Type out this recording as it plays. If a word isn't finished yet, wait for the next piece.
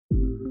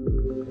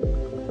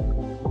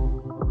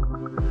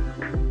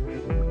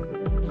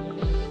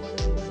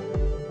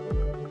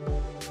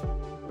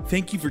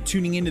Thank you for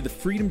tuning into the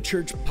Freedom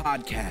Church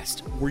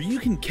podcast, where you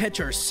can catch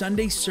our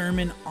Sunday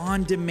sermon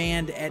on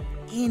demand at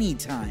any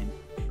time.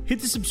 Hit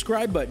the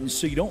subscribe button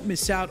so you don't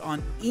miss out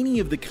on any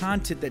of the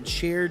content that's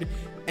shared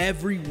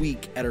every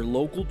week at our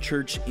local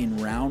church in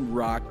Round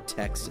Rock,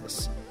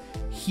 Texas.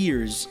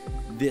 Here's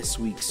this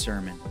week's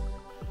sermon.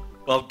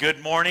 Well, good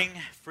morning,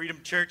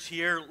 Freedom Church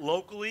here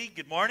locally.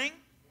 Good morning.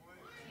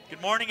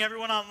 Good morning,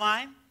 everyone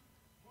online.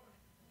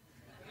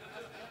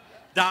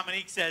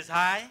 Dominique says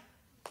hi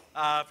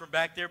from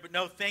back there. But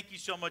no, thank you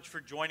so much for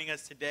joining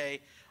us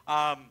today.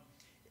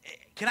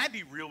 Can I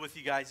be real with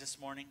you guys this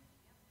morning?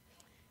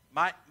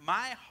 My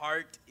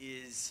heart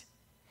is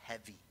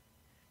heavy.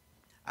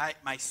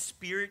 My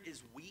spirit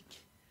is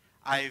weak.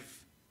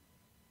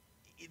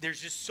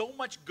 There's just so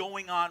much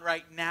going on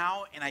right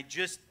now, and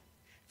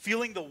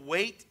feeling the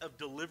weight of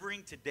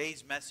delivering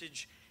today's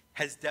message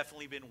has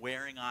definitely been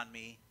wearing on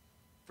me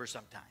for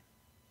some time.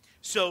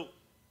 So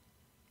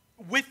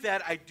with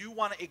that, I do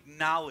want to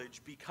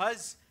acknowledge,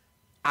 because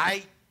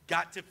I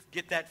got to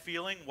get that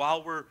feeling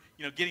while we're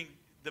getting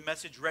the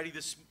message ready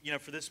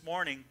for this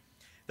morning,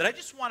 that I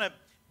just want to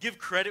give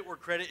credit where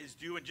credit is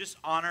due and just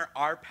honor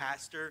our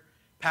pastor,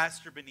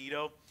 Pastor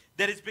Benito,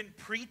 that has been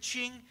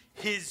preaching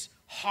his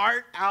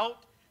heart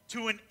out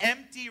to an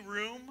empty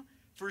room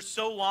for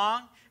so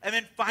long. And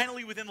then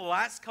finally, within the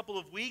last couple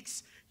of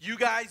weeks, you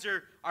guys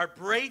are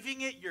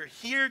braving it. You're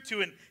here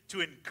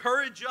to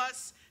encourage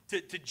us,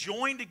 to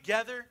join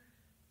together.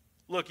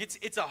 Look,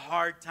 it's a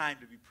hard time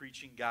to be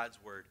preaching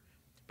God's word.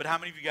 But how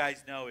many of you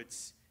guys know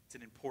it's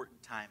an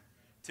important time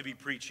to be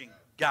preaching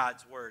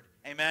God's word?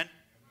 Amen?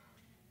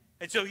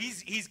 And so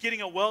he's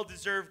getting a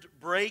well-deserved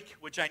break,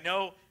 which I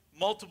know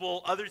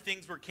multiple other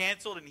things were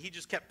canceled, and he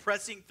just kept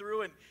pressing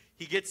through, and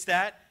he gets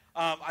that.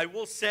 I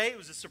will say it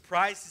was a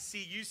surprise to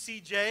see you,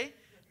 CJ.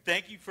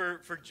 Thank you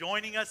for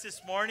joining us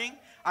this morning.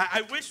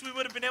 I wish we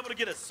would have been able to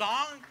get a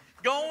song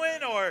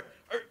going, or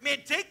man,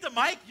 take the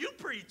mic, you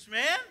preach,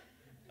 man.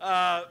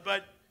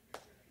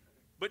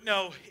 But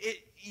no,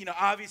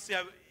 obviously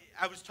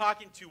I was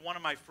talking to one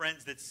of my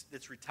friends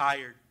that's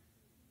retired,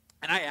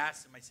 and I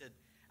asked him, I said,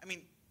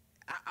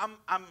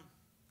 I'm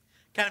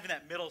kind of in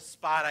that middle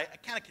spot. I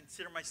kind of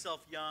consider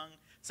myself young.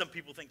 Some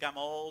people think I'm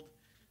old,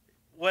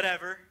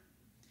 whatever.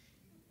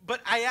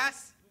 But I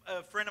asked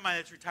a friend of mine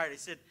that's retired, I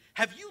said,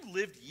 have you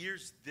lived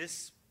years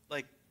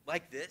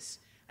like this?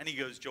 And he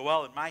goes,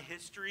 Joel, in my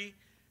history,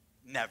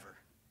 never.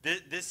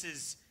 This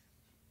is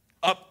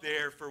up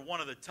there for one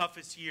of the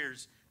toughest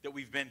years that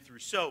we've been through.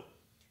 So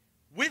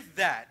with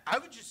that, I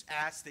would just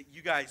ask that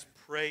you guys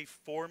pray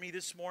for me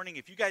this morning.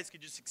 If you guys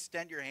could just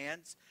extend your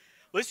hands.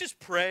 Let's just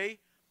pray.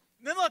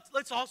 And then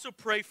let's also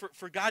pray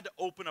for God to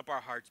open up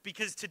our hearts,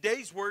 because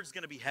today's word is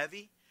going to be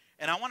heavy,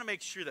 and I want to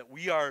make sure that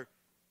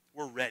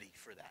we're ready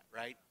for that,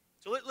 right?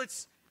 So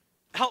let's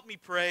help me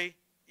pray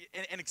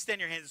and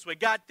extend your hands this way.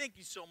 God, thank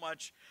you so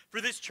much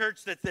for this church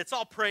that's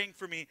all praying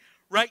for me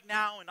right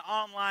now and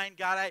online.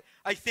 God,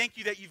 I thank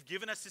you that you've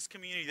given us this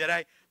community, that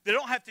I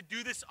don't have to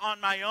do this on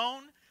my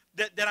own,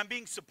 that I'm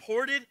being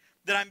supported,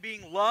 that I'm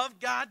being loved,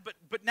 God.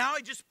 But now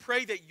I just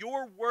pray that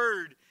your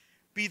word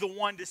be the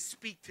one to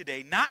speak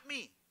today, not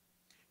me.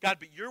 God,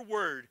 but your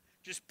word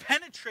just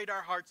penetrate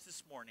our hearts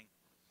this morning.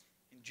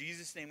 In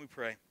Jesus' name we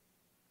pray.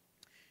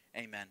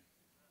 Amen.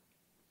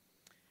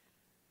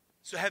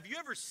 So have you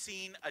ever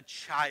seen a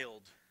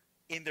child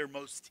in their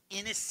most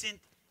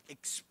innocent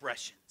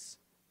expressions?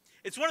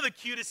 It's one of the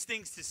cutest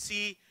things to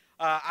see.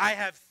 I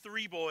have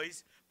 3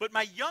 boys, but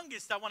my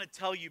youngest I want to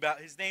tell you about,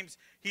 his name's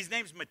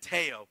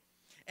Mateo.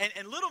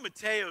 And little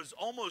Mateo's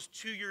almost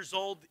 2 years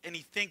old, and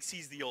he thinks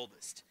he's the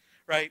oldest,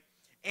 right?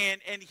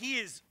 And he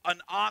is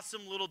an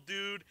awesome little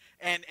dude,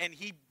 and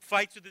he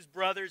fights with his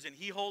brothers, and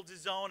he holds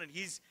his own, and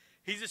he's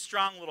a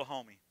strong little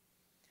homie.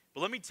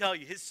 But let me tell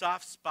you, his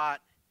soft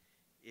spot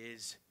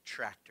is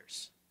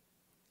tractors.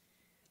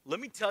 Let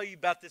me tell you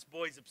about this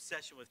boy's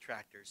obsession with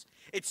tractors.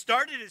 It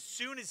started as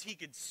soon as he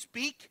could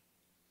speak,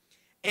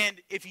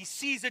 and if he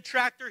sees a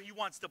tractor, he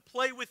wants to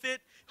play with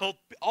it.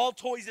 All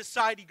toys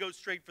aside, he goes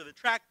straight for the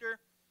tractor.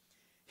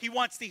 He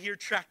wants to hear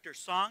tractor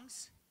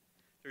songs.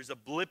 There's a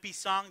Blippi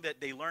song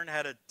that they learned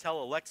how to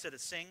tell Alexa to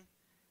sing,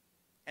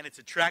 and it's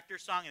a tractor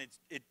song,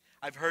 and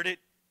I've heard it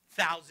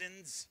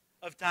thousands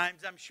of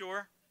times, I'm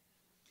sure.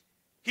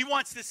 He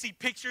wants to see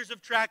pictures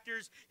of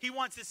tractors. He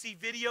wants to see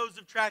videos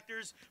of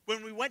tractors.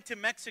 When we went to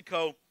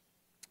Mexico,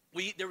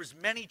 there was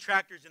many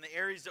tractors in the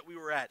areas that we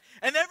were at.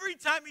 And every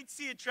time he'd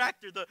see a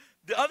tractor,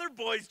 the other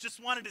boys just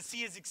wanted to see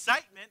his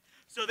excitement.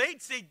 So they'd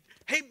say,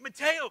 hey,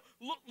 Mateo,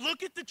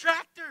 look at the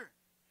tractor.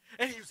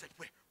 And he was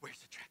like, where's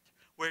the tractor?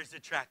 Where's the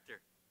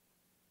tractor?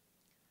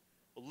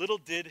 Well, little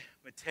did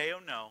Mateo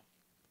know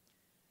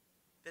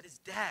that his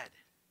dad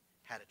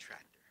had a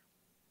tractor.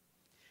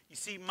 You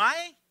see,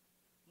 my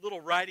little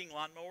riding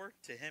lawnmower,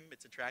 to him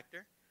it's a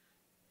tractor.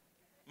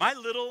 My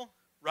little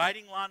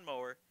riding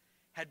lawnmower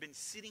had been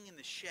sitting in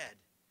the shed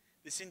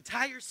this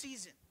entire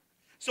season.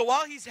 So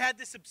while he's had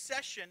this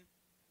obsession,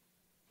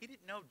 he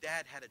didn't know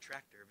Dad had a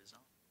tractor of his own.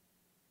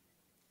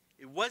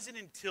 It wasn't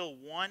until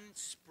one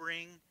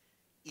spring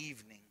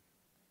evening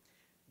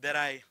that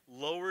I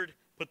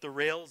put the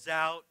rails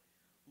out,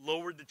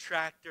 lowered the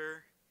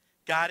tractor,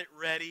 got it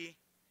ready.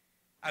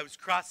 I was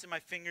crossing my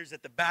fingers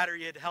that the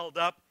battery had held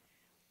up.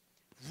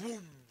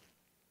 Vroom.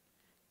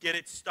 Get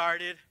it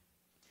started.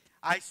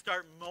 I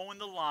start mowing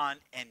the lawn,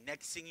 and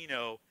next thing you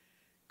know,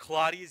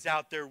 Claudia's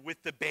out there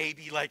with the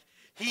baby. Like,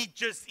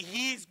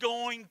 he's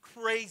going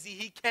crazy.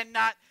 He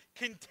cannot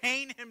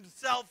contain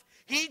himself.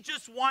 He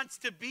just wants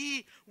to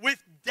be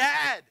with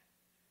Dad.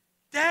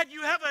 Dad,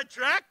 you have a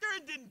tractor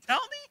and didn't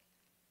tell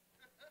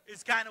me?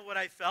 Is kind of what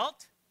I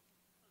felt.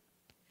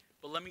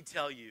 But let me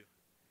tell you,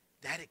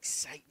 that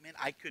excitement,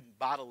 I couldn't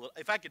bottle it.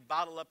 If I could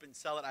bottle up and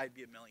sell it, I'd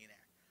be a millionaire.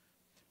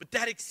 But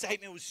that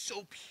excitement was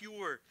so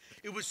pure.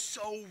 It was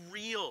so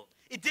real.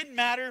 It didn't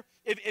matter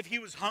if he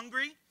was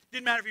hungry.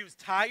 Didn't matter if he was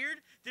tired.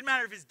 Didn't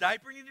matter if his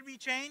diaper needed to be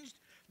changed.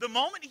 The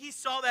moment he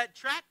saw that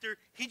tractor,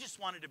 he just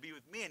wanted to be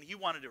with me, and he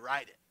wanted to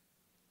ride it.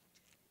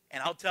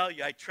 And I'll tell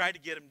you, I tried to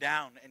get him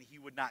down, and he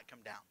would not come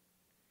down.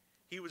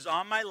 He was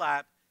on my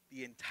lap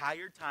the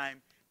entire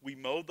time. We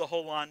mowed the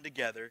whole lawn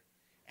together,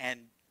 and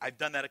I've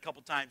done that a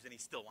couple times, and he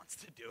still wants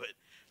to do it.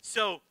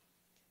 So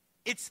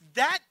it's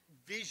that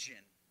vision.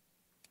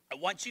 I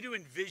want you to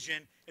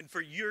envision, and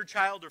for your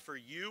child or for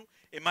you,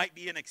 it might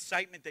be an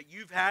excitement that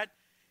you've had.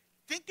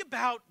 Think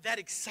about that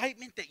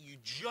excitement that you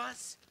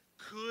just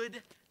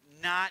could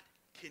not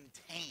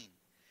contain.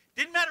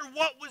 Didn't matter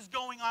what was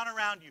going on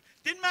around you.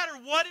 Didn't matter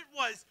what it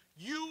was.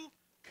 You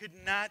could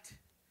not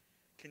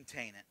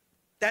contain it.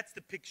 That's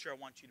the picture I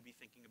want you to be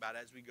thinking about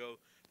as we go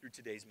through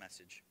today's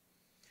message.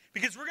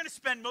 Because we're going to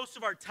spend most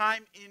of our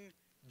time in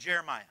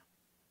Jeremiah.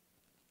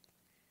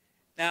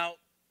 Now,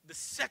 the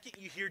second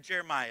you hear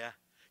Jeremiah,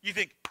 you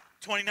think,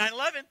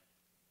 29:11.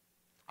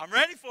 I'm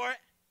ready for it.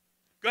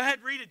 Go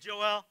ahead, read it,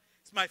 Joel.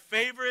 It's my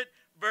favorite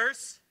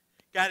verse.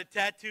 Got it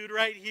tattooed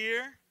right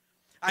here.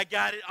 I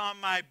got it on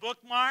my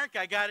bookmark.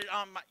 I got it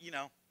on my,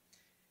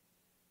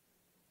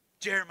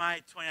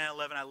 Jeremiah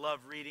 29:11. I love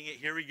reading it.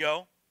 Here we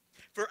go.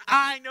 For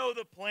I know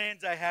the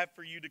plans I have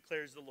for you,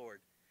 declares the Lord.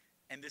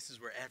 And this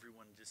is where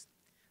everyone just,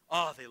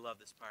 they love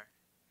this part.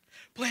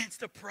 Plans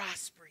to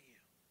prosper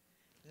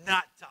you,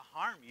 not to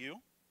harm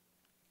you.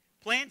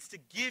 Plans to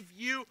give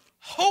you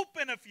hope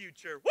in a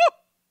future. Woo!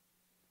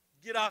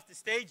 Get off the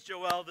stage,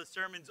 Joel. The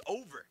sermon's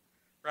over,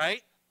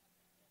 right?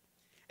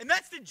 And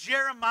that's the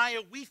Jeremiah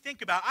we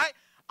think about.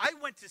 I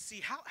went to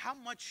see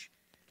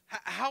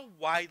how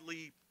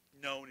widely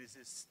known is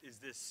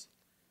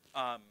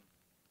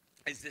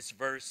this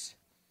verse.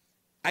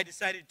 I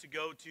decided to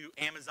go to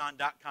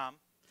Amazon.com.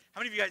 How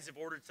many of you guys have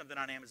ordered something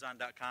on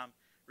Amazon.com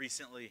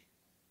recently?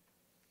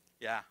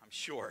 Yeah, I'm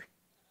sure.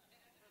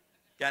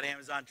 Got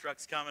Amazon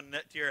trucks coming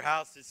to your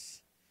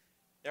house.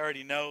 They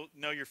already know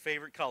your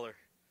favorite color,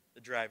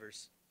 the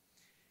drivers.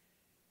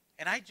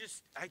 And I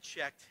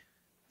checked,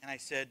 and I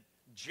said,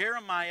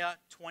 Jeremiah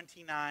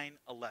 29:11.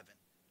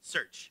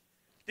 Search.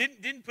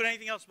 Didn't put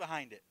anything else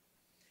behind it.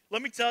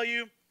 Let me tell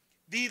you,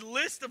 the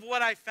list of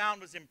what I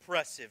found was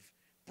impressive.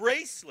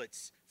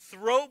 Bracelets,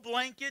 throw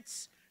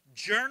blankets,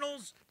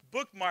 journals,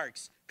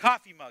 bookmarks,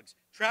 coffee mugs,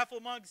 travel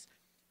mugs,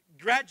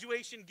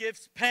 graduation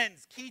gifts,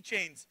 pens,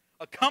 keychains,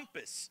 a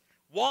compass,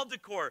 wall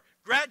decor,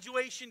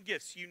 graduation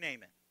gifts, you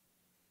name it.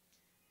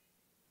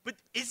 But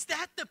is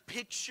that the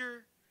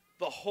picture,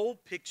 the whole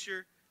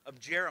picture of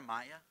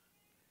Jeremiah?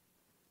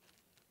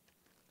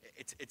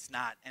 It's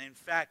not. And in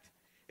fact,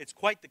 it's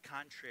quite the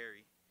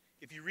contrary.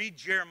 If you read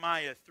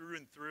Jeremiah through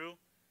and through,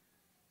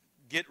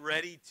 get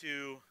ready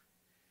to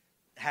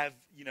have,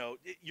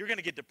 you're going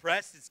to get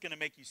depressed. It's going to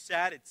make you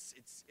sad. It's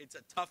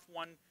a tough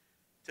one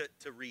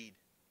to read.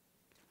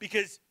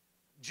 Because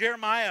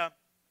Jeremiah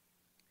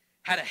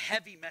had a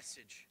heavy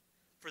message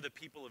for the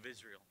people of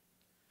Israel.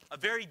 A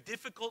very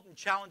difficult and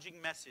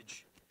challenging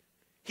message.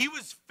 He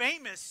was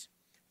famous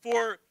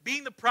for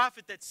being the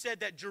prophet that said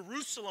that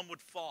Jerusalem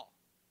would fall.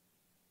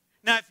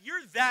 Now, if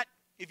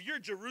you're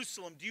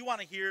Jerusalem, do you want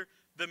to hear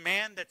the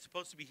man that's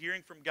supposed to be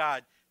hearing from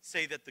God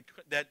say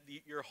that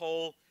your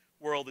whole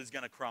world is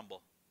going to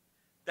crumble?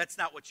 That's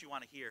not what you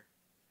want to hear.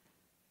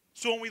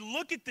 So when we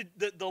look at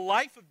the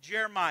life of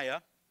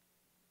Jeremiah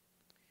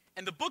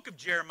and the book of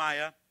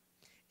Jeremiah,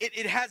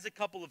 it has a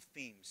couple of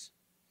themes.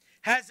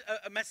 Has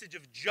a message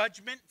of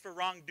judgment for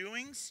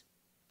wrongdoings,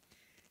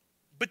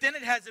 but then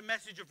it has a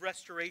message of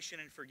restoration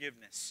and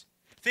forgiveness.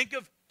 Think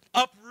of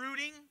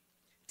uprooting,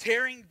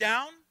 tearing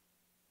down,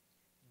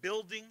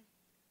 building,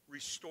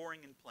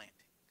 restoring, and planting.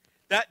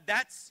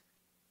 That's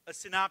a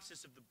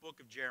synopsis of the book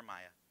of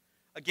Jeremiah.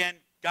 Again,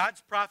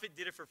 God's prophet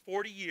did it for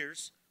 40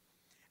 years.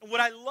 And what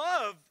I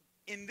love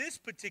in this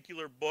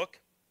particular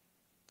book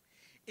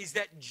is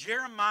that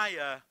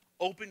Jeremiah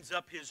opens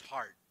up his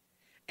heart.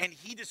 And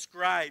he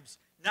describes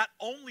not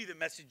only the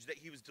message that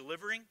he was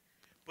delivering,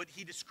 but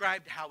he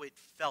described how it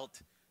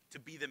felt to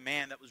be the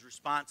man that was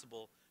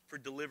responsible for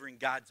delivering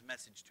God's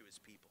message to his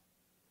people.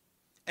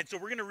 And so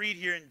we're going to read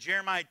here in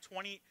Jeremiah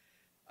 20,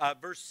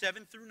 verse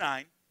 7 through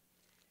 9.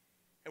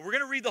 And we're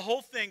going to read the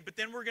whole thing, but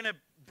then we're going to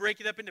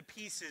break it up into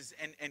pieces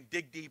and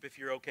dig deep if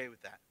you're okay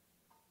with that.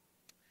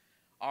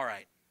 All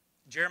right.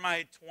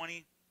 Jeremiah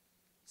 20,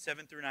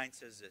 7 through 9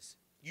 says this.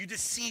 You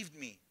deceived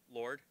me,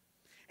 Lord,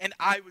 and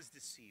I was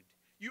deceived.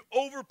 You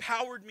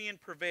overpowered me and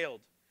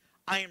prevailed.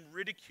 I am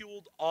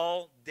ridiculed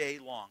all day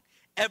long.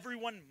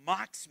 Everyone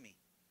mocks me.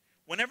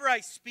 Whenever I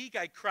speak,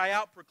 I cry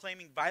out,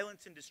 proclaiming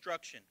violence and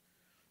destruction.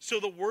 So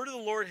the word of the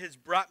Lord has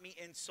brought me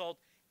insult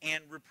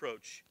and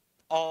reproach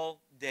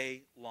all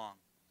day long.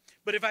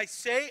 But if I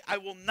say I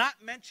will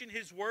not mention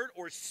his word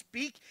or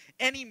speak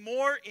any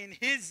more in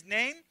his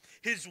name,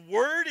 his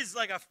word is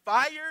like a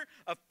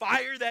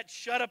fire that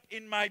shut up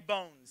in my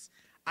bones.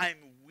 I'm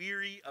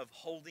weary of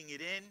holding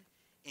it in.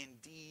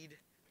 Indeed,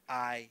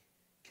 I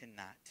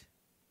cannot.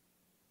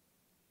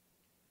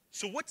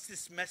 So what's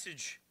this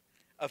message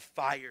of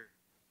fire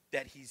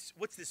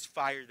what's this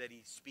fire that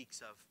he speaks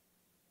of?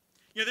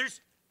 You know,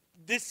 there's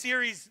this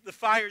series, The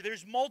Fire,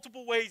 there's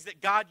multiple ways that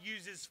God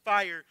uses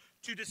fire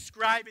to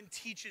describe and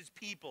teach his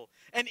people.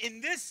 And in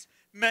this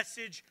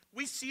message,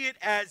 we see it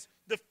as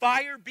the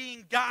fire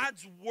being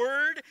God's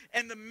word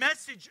and the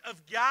message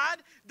of God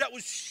that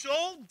was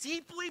so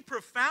deeply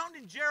profound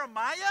in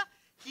Jeremiah,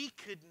 he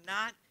could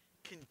not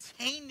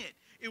contain it.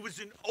 It was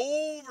an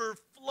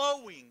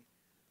overflowing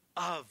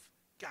of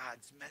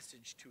God's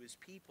message to his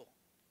people.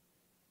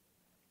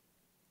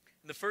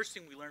 And the first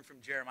thing we learn from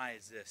Jeremiah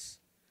is this.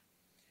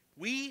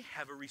 We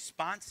have a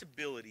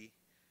responsibility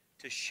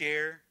to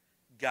share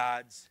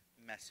God's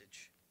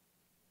message.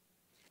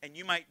 And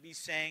you might be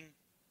saying,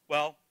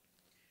 well,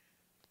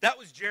 that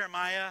was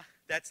Jeremiah.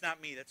 That's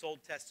not me. That's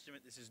Old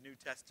Testament. This is New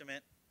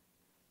Testament.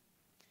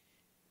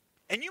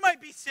 And you might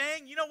be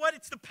saying, you know what?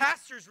 It's the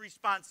pastor's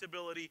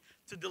responsibility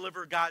to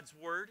deliver God's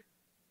word.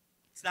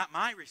 It's not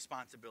my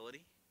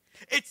responsibility.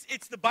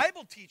 It's the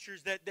Bible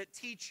teachers that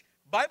teach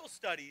Bible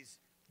studies.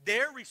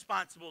 They're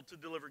responsible to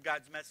deliver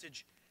God's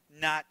message,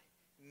 not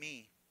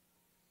me.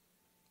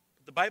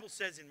 But the Bible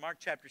says in Mark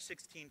chapter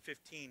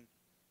 16:15,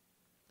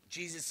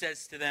 Jesus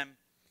says to them,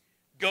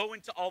 go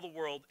into all the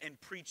world and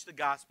preach the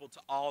gospel to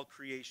all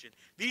creation.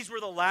 These were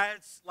the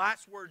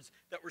last words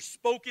that were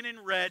spoken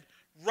and read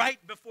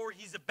right before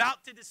he's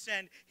about to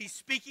descend. He's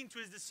speaking to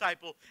his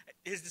disciples,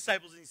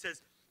 and he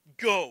says,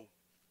 go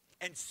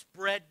and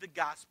spread the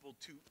gospel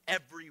to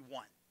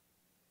everyone.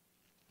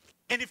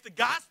 And if the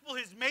gospel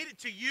has made it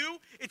to you,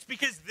 it's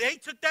because they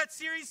took that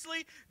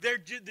seriously,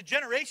 the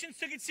generations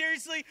took it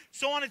seriously,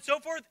 so on and so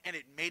forth, and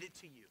it made it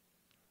to you.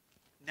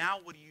 Now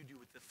what do you do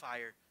with the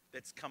fire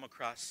that's come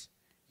across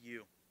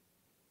you?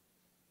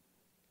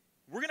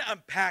 We're going to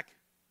unpack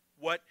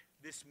what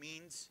this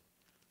means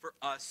for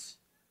us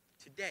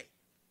today.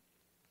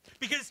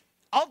 Because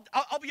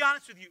I'll be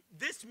honest with you,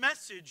 this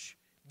message,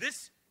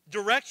 this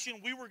direction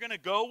we were going to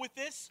go with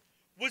this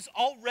was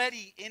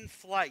already in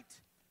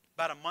flight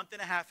about a month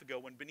and a half ago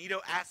when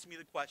Benito asked me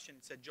the question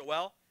and said,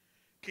 Joel,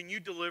 can you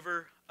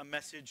deliver a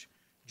message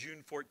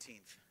June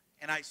 14th?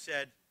 And I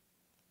said,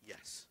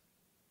 yes.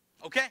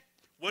 Okay,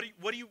 what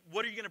are you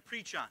going to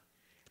preach on?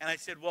 And I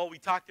said, well, we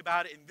talked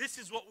about it, and this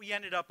is what we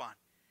ended up on.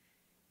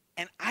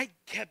 And I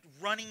kept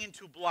running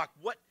into a block.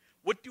 What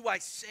do I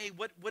say?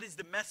 What is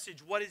the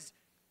message?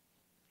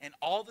 And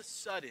all of a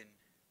sudden,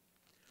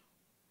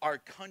 our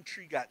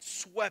country got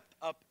swept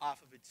up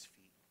off of its feet.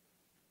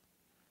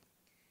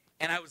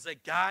 And I was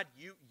like, God,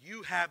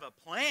 you have a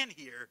plan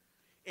here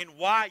in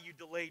why you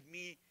delayed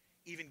me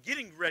even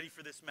getting ready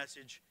for this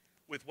message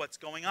with what's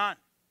going on.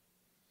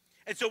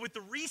 And so with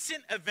the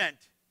recent event,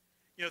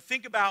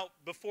 think about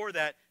before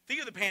that, think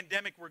of the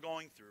pandemic we're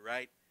going through,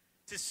 right?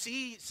 To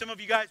see some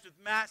of you guys with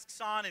masks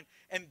on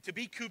and to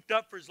be cooped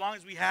up for as long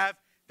as we have,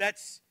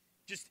 that's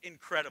just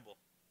incredible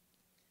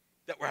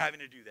that we're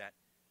having to do that.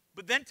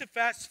 But then to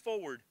fast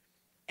forward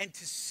and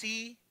to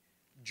see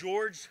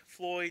George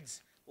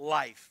Floyd's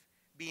life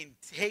being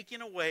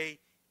taken away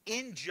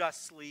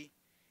unjustly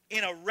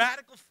in a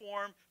radical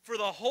form for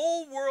the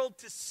whole world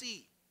to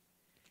see.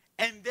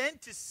 And then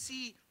to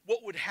see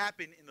what would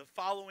happen in the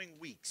following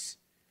weeks.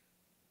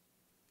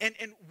 And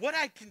what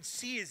I can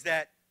see is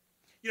that,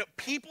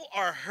 people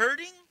are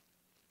hurting,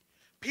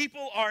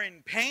 people are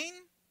in pain,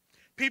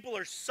 people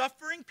are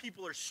suffering,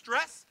 people are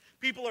stressed,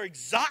 people are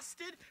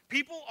exhausted,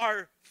 people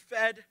are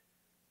fed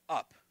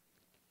up.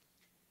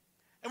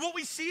 And what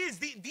we see is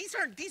these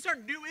are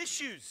new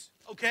issues,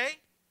 okay?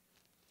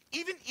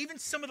 Even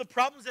some of the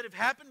problems that have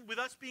happened with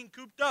us being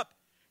cooped up.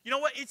 You know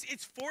what?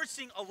 It's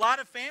forcing a lot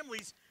of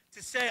families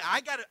to say,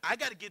 I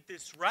gotta get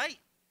this right.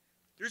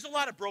 There's a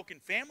lot of broken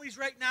families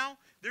right now.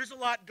 There's a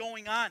lot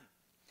going on.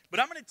 But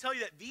I'm going to tell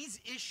you that these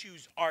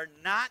issues are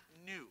not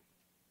new.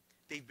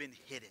 They've been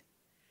hidden.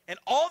 And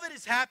all that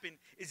has happened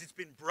is it's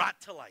been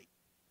brought to light.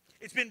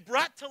 It's been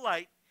brought to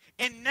light,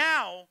 and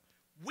now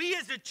we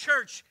as a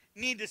church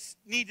need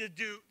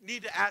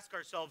to ask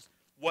ourselves,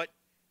 what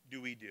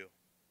do we do?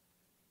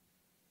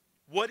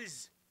 What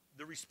is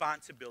the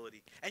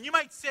responsibility? And you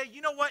might say,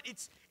 you know what?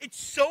 It's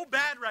so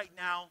bad right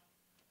now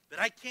that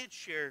I can't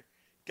share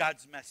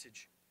God's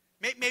message.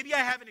 Maybe I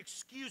have an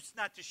excuse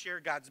not to share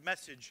God's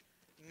message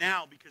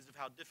now because of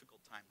how difficult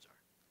times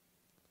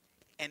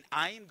are. And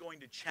I am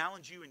going to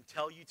challenge you and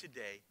tell you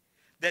today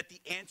that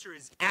the answer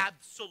is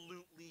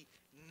absolutely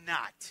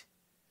not.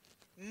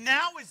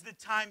 Now is the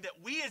time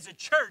that we as a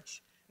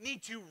church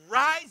need to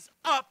rise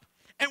up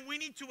and we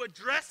need to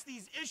address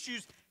these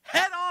issues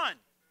head on,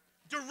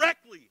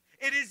 directly.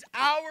 It is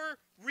our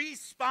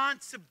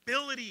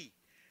responsibility.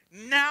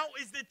 Now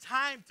is the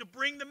time to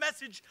bring the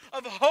message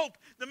of hope,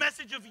 the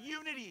message of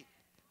unity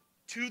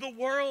to the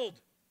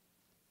world.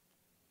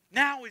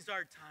 Now is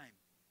our time.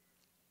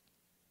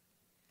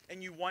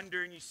 And you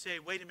wonder and you say,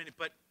 wait a minute,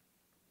 but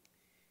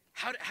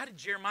how did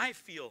Jeremiah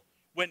feel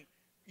when,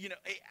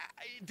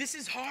 this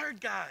is hard,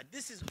 God.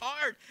 This is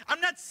hard.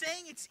 I'm not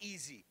saying it's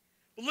easy.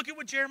 But look at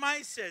what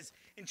Jeremiah says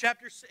in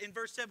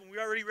verse 7. We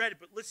already read it,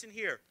 but listen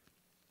here.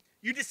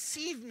 You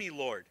deceived me,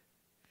 Lord.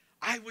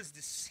 I was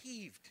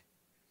deceived.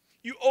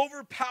 You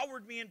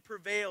overpowered me and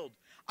prevailed.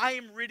 I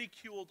am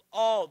ridiculed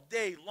all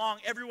day long.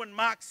 Everyone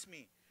mocks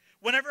me.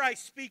 Whenever I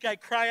speak, I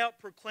cry out,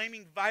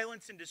 proclaiming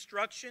violence and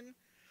destruction.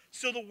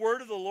 So the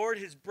word of the Lord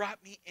has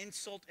brought me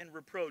insult and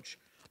reproach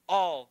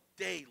all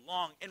day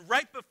long. And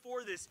right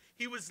before this,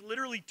 he was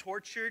literally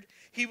tortured.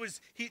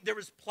 There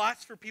was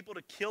plots for people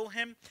to kill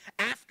him.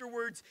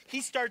 Afterwards,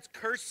 he starts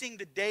cursing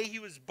the day he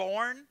was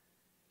born.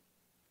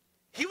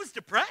 He was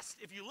depressed.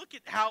 If you look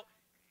at how,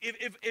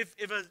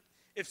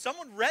 if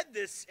someone read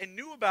this and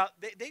knew about,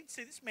 they'd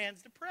say this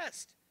man's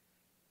depressed.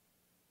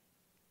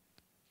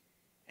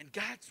 And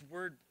God's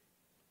word,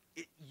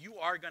 you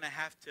are going to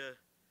have to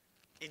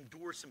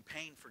endure some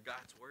pain for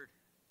God's word.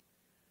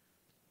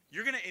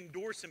 You're going to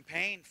endure some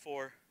pain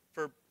for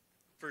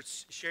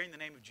sharing the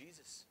name of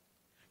Jesus.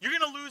 You're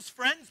going to lose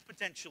friends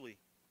potentially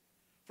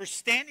for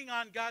standing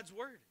on God's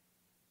word.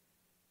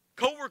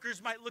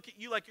 Coworkers might look at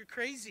you like you're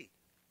crazy.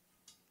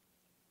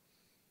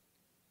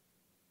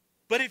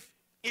 But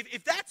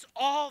if that's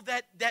all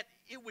that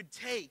it would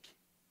take,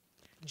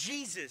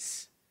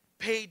 Jesus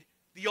paid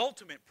the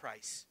ultimate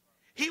price.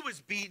 He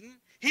was beaten,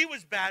 he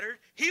was battered,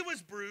 he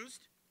was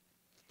bruised,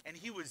 and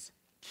he was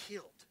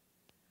killed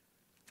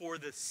for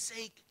the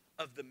sake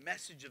of the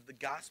message of the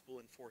gospel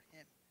and for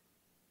him.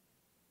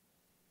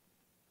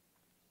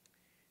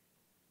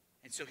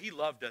 And so he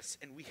loved us,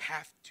 and we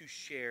have to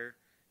share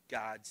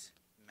God's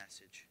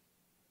message.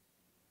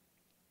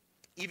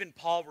 Even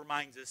Paul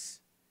reminds us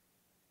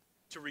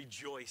to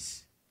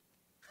rejoice.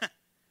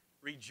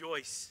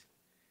 Rejoice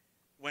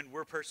when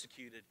we're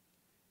persecuted.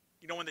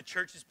 You know, when the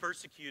church is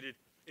persecuted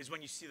is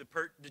when you see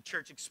the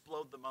church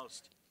explode the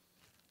most.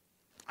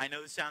 I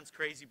know this sounds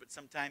crazy, but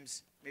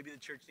sometimes maybe the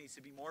church needs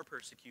to be more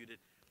persecuted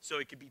so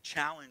it could be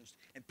challenged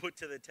and put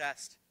to the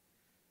test.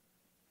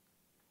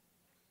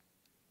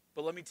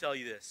 But let me tell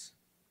you this.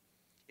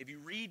 If you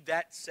read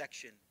that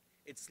section,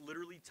 it's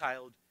literally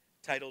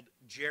titled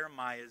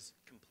Jeremiah's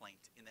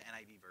Complaint in the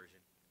NIV version.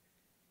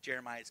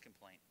 Jeremiah's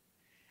Complaint.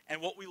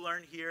 And what we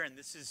learn here, and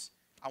this is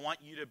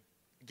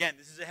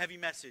a heavy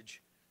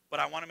message, but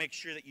I want to make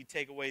sure that you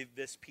take away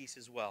this piece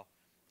as well.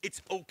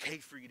 It's okay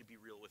for you to be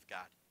real with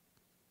God.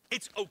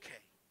 It's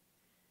okay.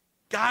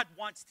 God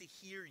wants to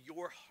hear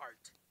your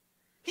heart.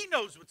 He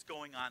knows what's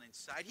going on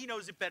inside. He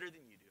knows it better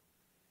than you do.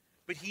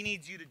 But he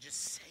needs you to just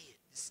say it.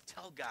 Just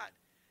tell God,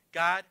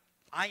 God,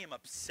 I am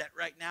upset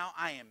right now.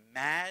 I am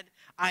mad.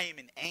 I am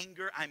in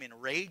anger. I'm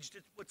enraged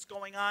at what's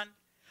going on.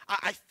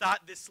 I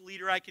thought this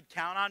leader I could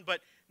count on,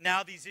 but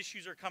now these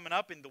issues are coming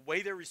up and the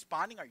way they're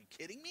responding, are you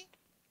kidding me?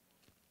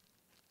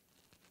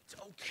 It's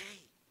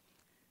okay.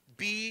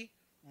 Be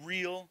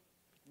real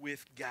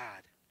with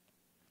God.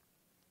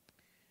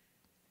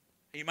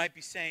 You might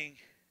be saying,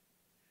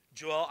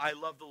 Joel, I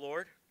love the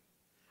Lord.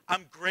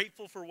 I'm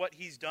grateful for what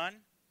he's done.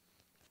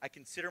 I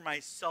consider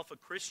myself a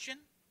Christian,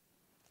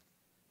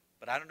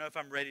 but I don't know if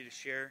I'm ready to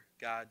share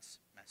God's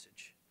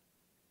message.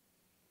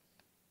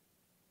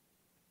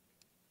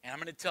 And I'm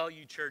going to tell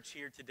you, church,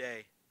 here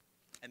today,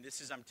 and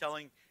I'm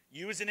telling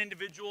you as an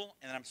individual,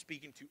 and I'm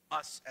speaking to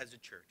us as a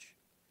church.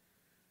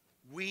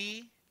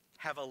 We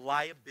have a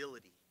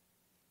liability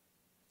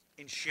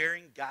in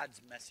sharing God's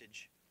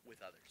message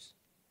with others.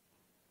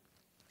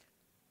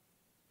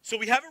 So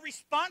we have a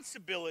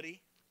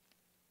responsibility,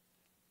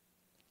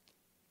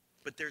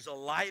 but there's a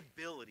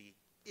liability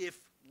if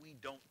we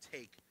don't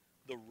take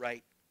the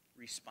right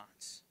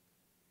response.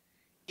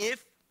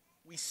 If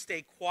we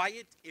stay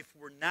quiet, if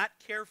we're not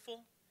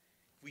careful,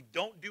 if we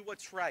don't do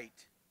what's right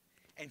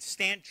and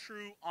stand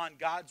true on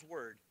God's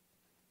word,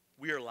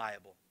 we are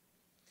liable.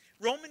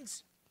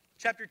 Romans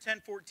chapter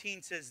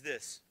 10:14 says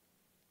this.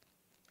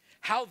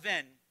 How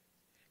then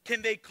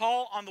can they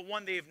call on the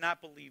one they have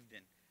not believed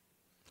in?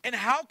 And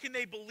how can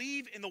they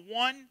believe in the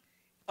one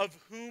of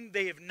whom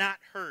they have not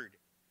heard?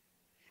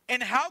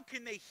 And how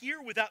can they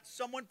hear without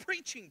someone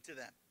preaching to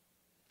them?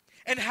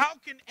 And how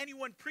can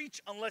anyone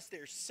preach unless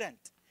they're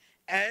sent?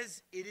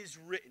 As it is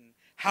written,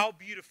 how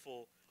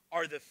beautiful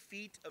are the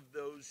feet of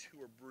those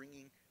who are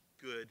bringing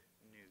good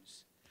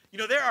news. You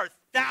know, there are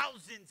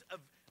thousands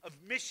of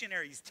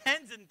missionaries,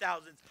 tens and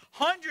thousands,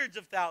 hundreds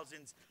of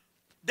thousands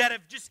that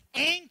have just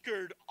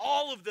anchored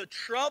all of the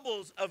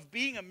troubles of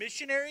being a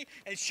missionary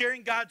and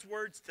sharing God's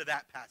words to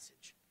that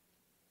passage.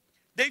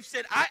 They've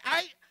said,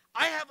 I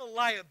have a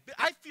liability.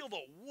 I feel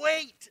the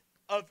weight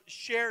of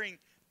sharing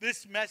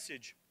this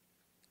message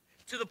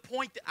to the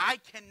point that I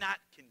cannot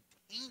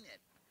contain it.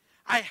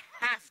 I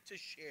have to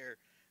share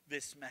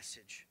this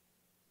message.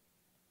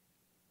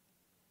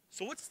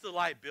 So what's the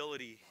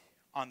liability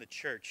on the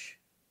church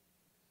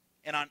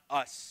and on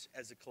us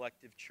as a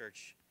collective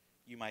church,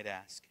 you might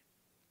ask?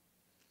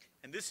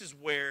 And this is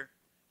where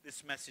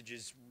this message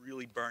is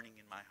really burning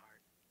in my heart.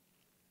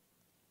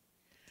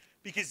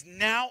 Because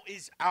now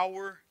is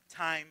our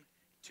time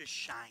to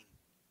shine.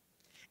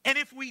 And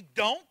if we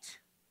don't,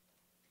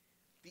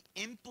 the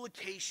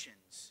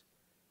implications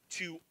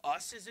to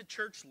us as a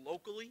church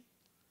locally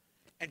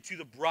and to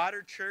the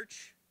broader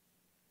church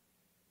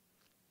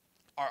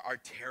are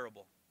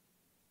terrible.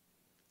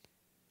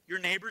 Your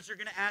neighbors are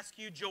going to ask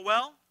you,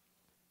 Joel,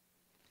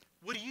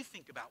 what do you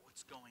think about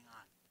what's going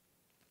on?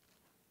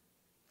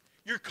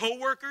 Your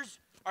coworkers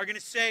are going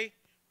to say,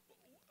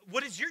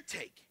 what is your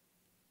take?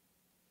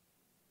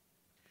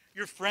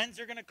 Your friends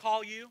are going to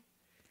call you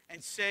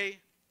and say,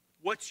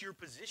 what's your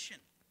position?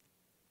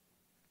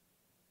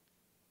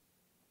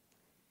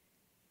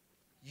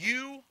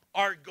 You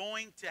are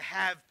going to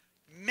have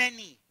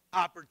many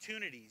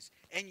opportunities,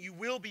 and you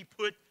will be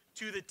put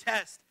to the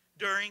test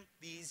during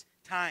these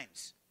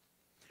times.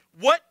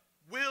 What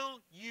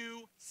will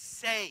you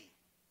say?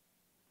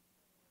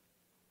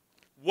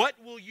 What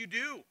will you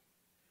do?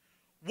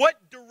 What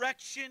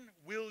direction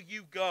will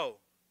you go?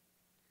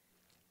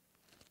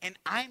 And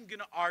I'm going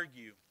to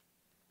argue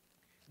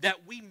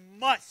that we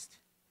must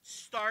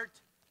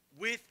start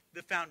with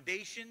the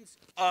foundations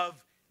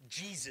of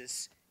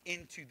Jesus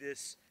into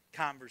this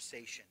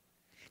conversation.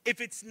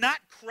 If it's not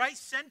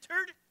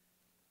Christ-centered,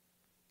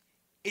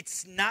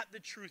 it's not the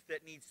truth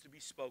that needs to be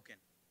spoken.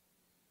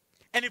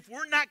 And if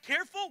we're not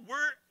careful,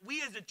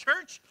 we as a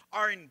church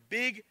are in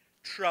big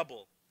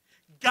trouble.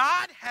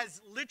 God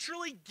has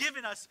literally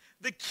given us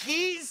the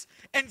keys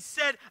and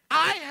said,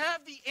 I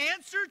have the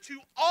answer to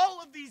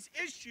all of these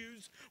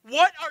issues.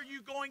 What are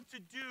you going to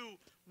do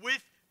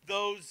with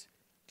those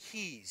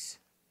keys?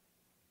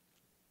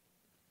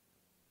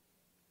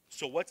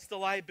 So what's the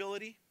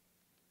liability?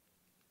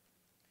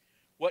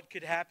 What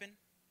could happen?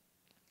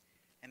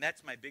 And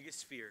that's my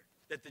biggest fear,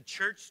 that the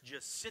church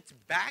just sits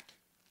back,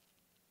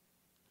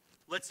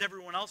 lets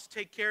everyone else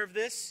take care of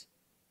this,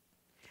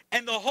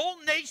 and the whole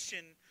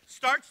nation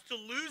starts to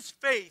lose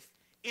faith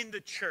in the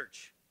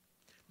church.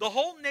 The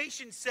whole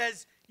nation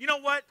says, you know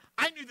what?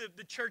 I knew that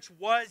the church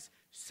was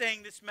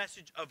saying this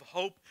message of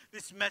hope,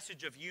 this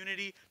message of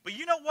unity, but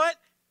you know what?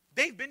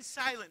 They've been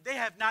silent. They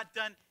have not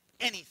done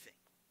anything.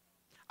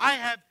 I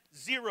have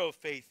zero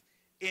faith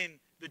in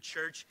the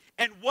church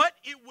and what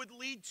it would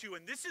lead to,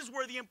 and this is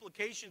where the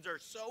implications are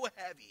so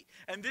heavy,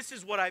 and this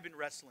is what I've been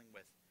wrestling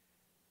with.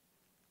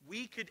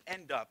 We could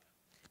end up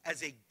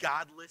as a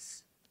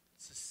godless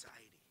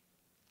society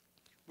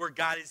where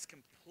God is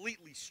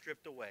completely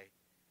stripped away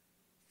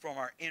from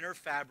our inner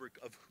fabric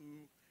of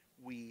who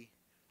we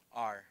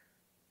are.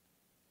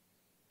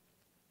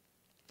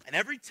 And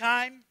every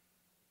time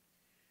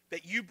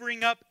that you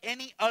bring up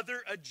any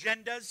other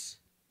agendas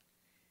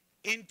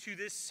into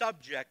this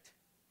subject,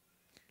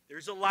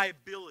 there's a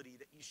liability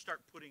that you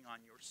start putting on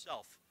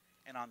yourself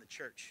and on the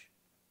church.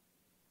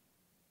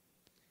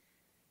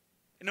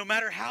 And no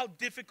matter how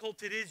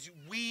difficult it is,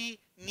 we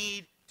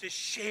need to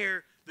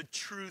share the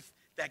truth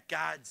that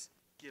God's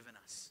given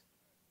us.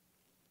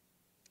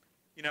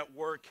 You know, at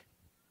work,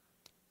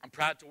 I'm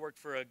proud to work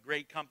for a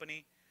great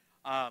company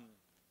that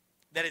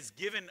has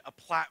given a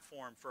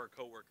platform for our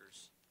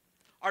coworkers.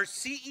 Our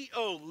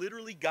CEO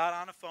literally got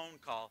on a phone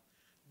call,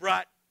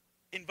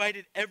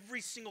 invited every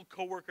single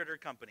coworker at our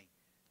company.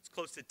 It's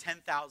close to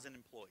 10,000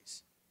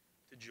 employees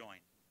to join.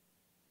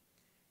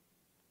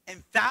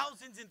 And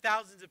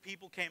thousands of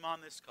people came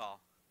on this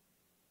call.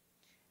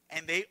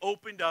 And they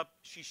opened up,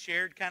 she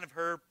shared kind of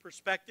her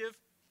perspective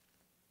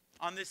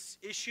on this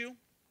issue,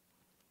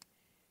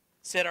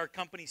 said our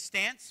company's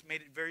stance,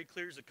 made it very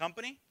clear as a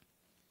company,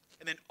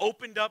 and then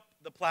opened up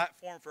the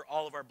platform for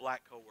all of our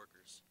black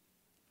coworkers.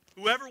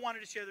 Whoever wanted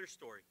to share their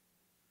story.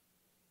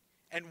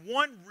 And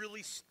one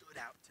really stood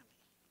out to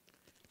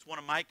me. It's one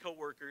of my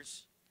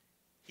coworkers.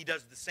 He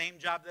does the same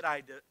job that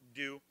I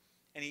do,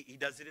 and he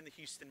does it in the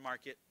Houston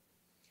market.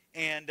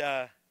 And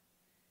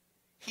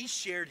he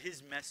shared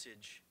his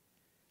message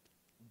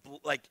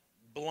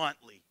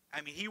bluntly. I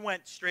mean, he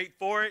went straight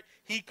for it.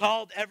 He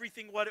called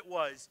everything what it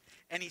was.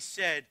 And he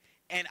said,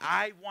 and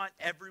I want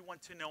everyone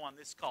to know on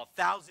this call,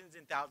 thousands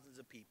and thousands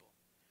of people,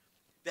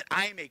 that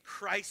I am a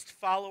Christ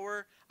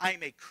follower. I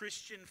am a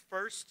Christian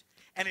first.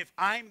 And if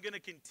I'm going to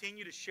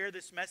continue to share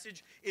this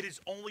message, it is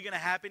only going to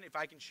happen if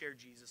I can share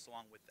Jesus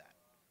along with that.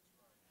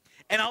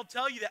 And I'll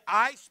tell you that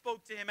I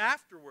spoke to him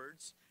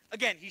afterwards.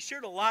 Again, he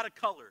shared a lot of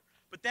color.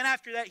 But then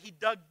after that, he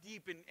dug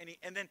deep.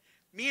 And then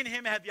me and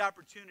him had the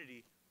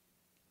opportunity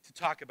to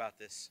talk about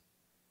this.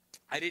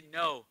 I didn't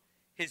know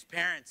his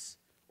parents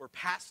were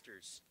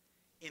pastors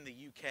in the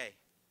UK.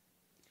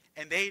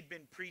 And they had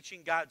been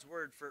preaching God's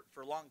word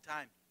for a long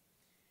time.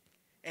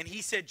 And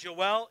he said,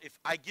 Joel, if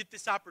I get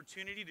this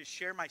opportunity to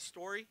share my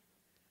story,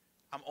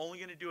 I'm only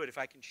going to do it if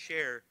I can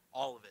share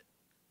all of it,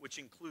 which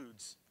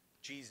includes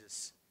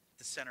Jesus at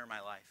the center of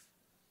my life.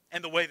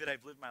 and the way that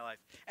I've lived my life.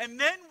 And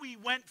then we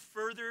went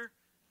further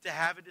to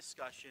have a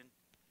discussion.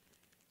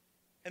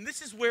 And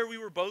this is where we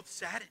were both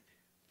saddened.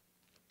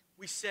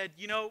 We said,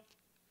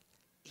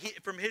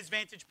 from his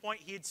vantage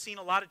point, he had seen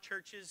a lot of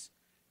churches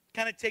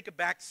kind of take a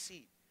back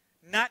seat,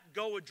 not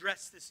go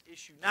address this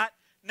issue, not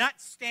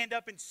stand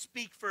up and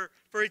speak for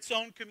its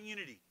own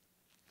community.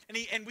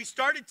 And we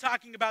started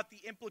talking about the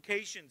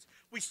implications.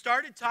 We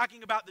started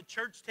talking about the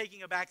church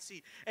taking a back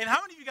seat. And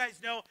how many of you guys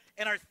know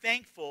and are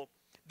thankful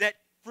that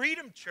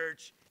Freedom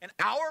Church and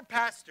our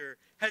pastor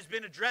has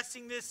been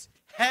addressing this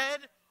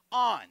head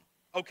on,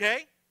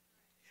 okay?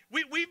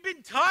 We've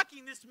been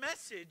talking this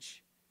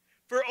message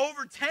for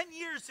over 10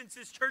 years since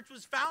this church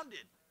was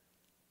founded.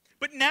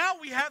 But now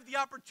we have the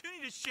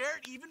opportunity to share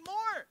it even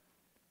more.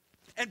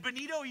 And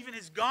Benito even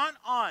has gone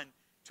on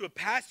to a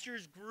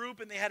pastor's group,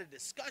 and they had a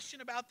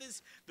discussion about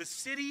this. The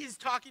city is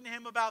talking to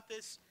him about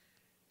this.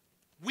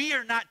 We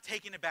are not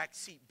taking a back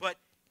seat, but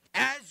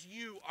as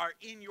you are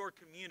in your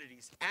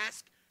communities,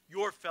 ask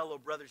your fellow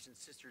brothers and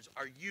sisters,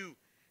 are you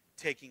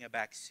taking a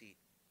back seat?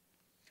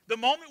 The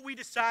moment we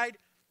decide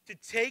to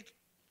take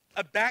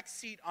a back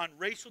seat on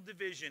racial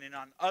division and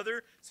on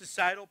other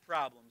societal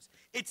problems,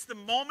 it's the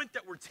moment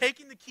that we're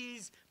taking the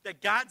keys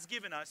that God's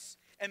given us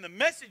and the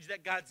message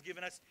that God's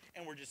given us,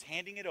 and we're just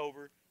handing it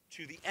over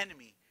to the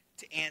enemy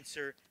to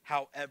answer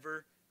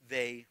however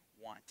they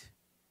want.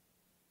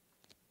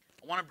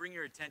 I want to bring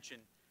your attention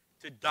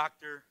to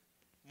Dr.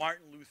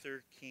 Martin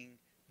Luther King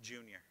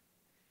Jr.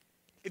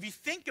 If you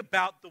think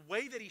about the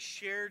way that he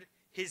shared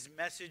his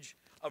message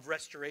of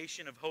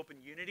restoration, of hope,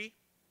 and unity,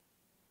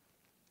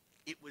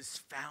 it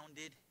was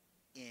founded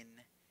in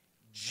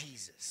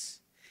Jesus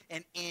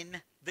and in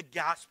the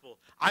gospel.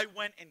 I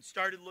went and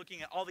started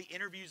looking at all the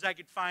interviews I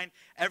could find.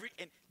 And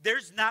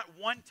there's not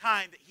one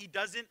time that he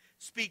doesn't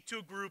speak to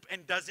a group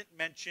and doesn't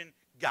mention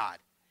God,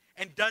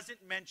 and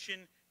doesn't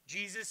mention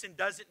Jesus, and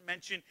doesn't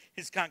mention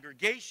his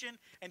congregation,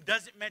 and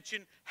doesn't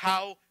mention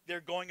how they're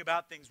going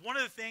about things. One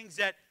of the things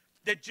that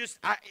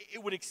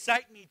it would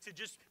excite me to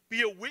just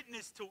be a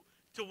witness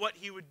to what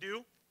he would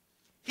do.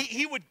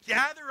 He would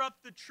gather up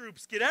the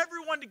troops, get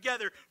everyone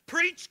together,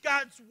 preach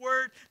God's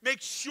word,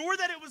 make sure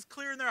that it was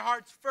clear in their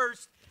hearts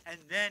first, and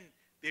then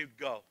they would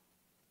go.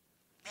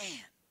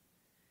 Man,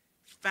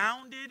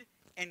 founded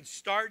and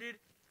started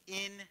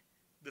in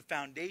the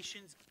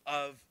foundations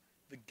of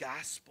the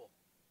gospel.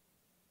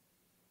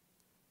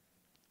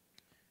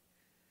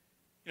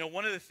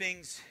 One of the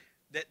things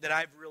that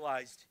I've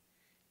realized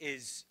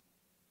is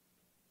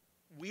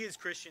we as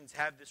Christians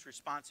have this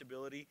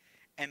responsibility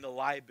and the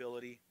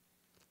liability,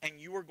 and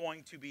you are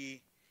going to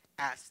be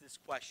asked this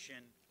question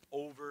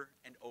over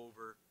and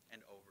over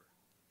and over.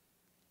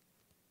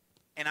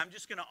 And I'm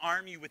just going to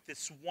arm you with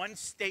this one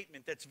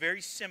statement that's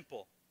very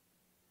simple,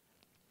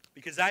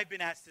 because I've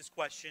been asked this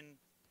question.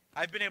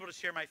 I've been able to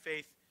share my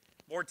faith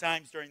more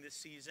times during this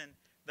season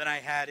than I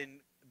had in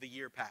the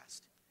year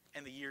past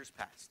and the years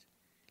past.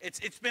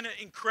 It's been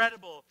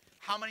incredible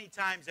how many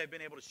times I've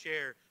been able to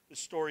share the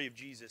story of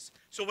Jesus.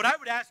 So what I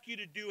would ask you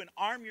to do and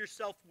arm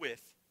yourself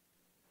with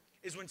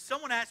is when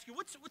someone asks you,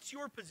 what's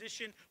your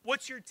position?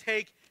 What's your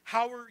take?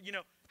 How are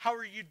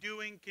you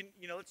doing?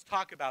 Let's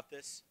talk about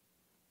this.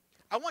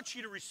 I want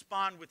you to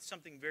respond with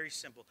something very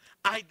simple.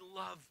 I'd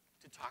love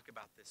to talk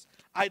about this.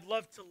 I'd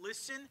love to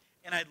listen,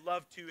 and I'd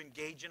love to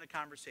engage in a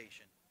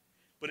conversation.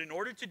 But in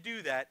order to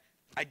do that,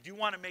 I do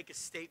want to make a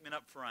statement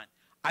up front.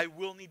 I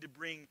will need to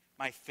bring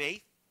my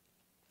faith.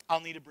 I'll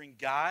need to bring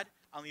God.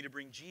 I'll need to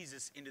bring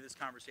Jesus into this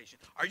conversation.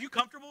 Are you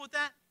comfortable with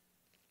that?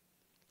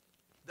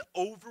 The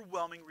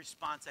overwhelming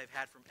response I've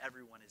had from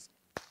everyone is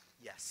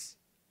yes.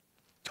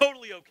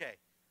 Totally okay.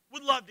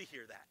 Would love to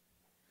hear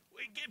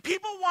that.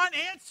 People want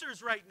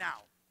answers right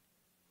now.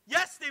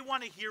 Yes, they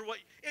want to hear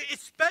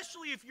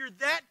especially if you're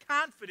that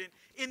confident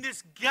in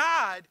this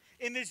God,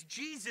 in this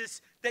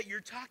Jesus that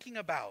you're talking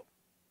about.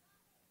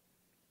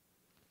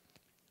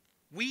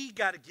 We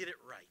got to get it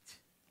right.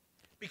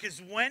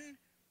 Because when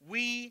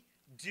we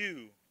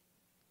do,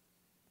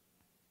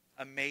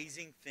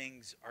 amazing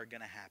things are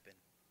going to happen.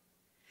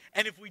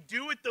 And if we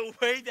do it the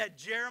way that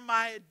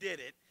Jeremiah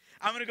did it,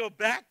 I'm going to go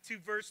back to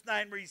verse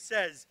 9 where he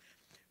says,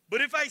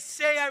 "But if I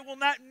say I will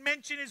not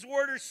mention his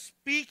word or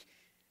speak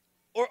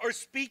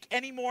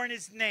anymore in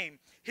his name,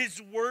 his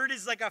word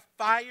is like a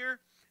fire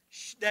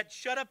that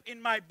shut up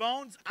in my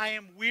bones. I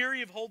am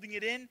weary of holding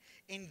it in.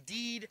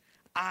 Indeed,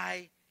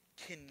 I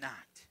cannot."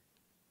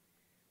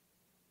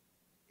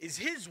 Is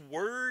his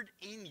word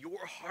in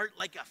your heart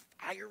like a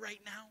fire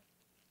right now?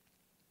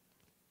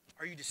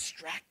 Are you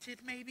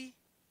distracted maybe?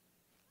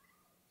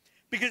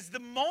 Because the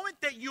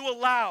moment that you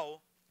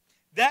allow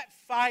that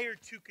fire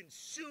to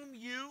consume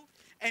you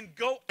and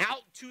go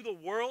out to the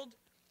world,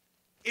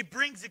 it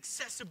brings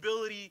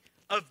accessibility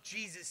of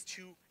Jesus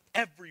to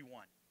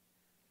everyone.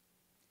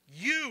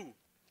 You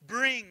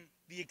bring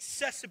the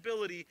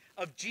accessibility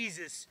of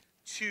Jesus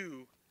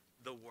to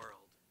the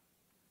world.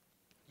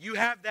 You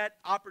have that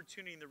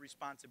opportunity and the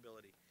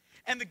responsibility.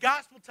 And the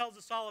gospel tells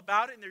us all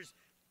about it, and there's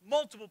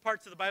multiple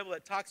parts of the Bible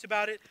that talks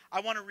about it. I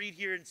want to read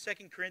here in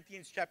 2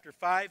 Corinthians chapter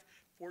 5,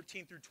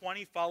 14 through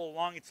 20. Follow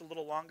along. It's a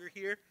little longer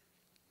here.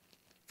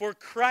 For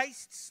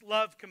Christ's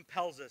love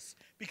compels us,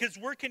 because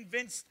we're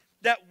convinced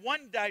that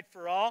one died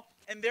for all,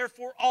 and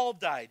therefore all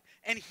died.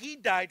 And he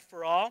died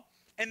for all,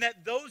 and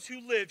that those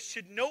who live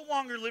should no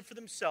longer live for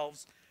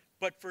themselves,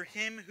 but for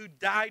him who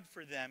died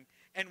for them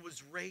and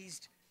was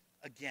raised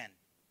again.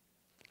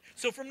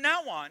 So from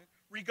now on,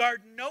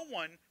 regard no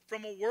one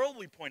from a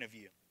worldly point of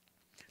view.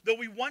 Though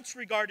we once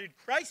regarded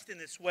Christ in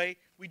this way,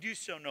 we do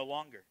so no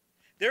longer.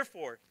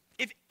 Therefore,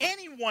 if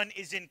anyone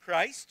is in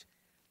Christ,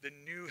 the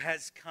new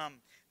has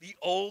come. The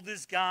old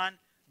is gone.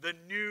 The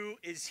new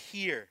is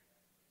here.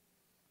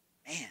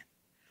 Man,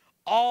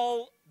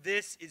 all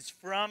this is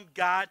from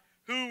God,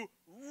 who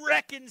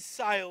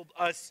reconciled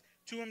us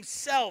to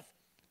himself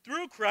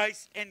through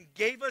Christ and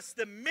gave us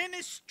the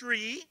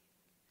ministry.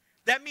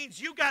 That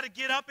means you got to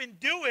get up and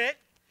do it.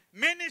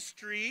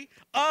 Ministry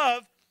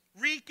of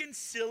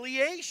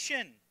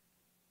reconciliation.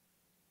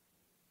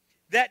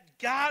 That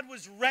God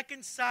was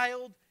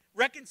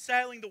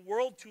reconciling the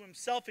world to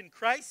himself in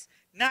Christ,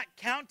 not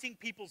counting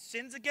people's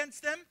sins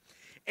against them.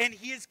 And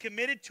he has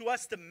committed to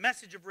us the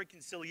message of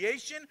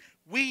reconciliation.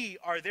 We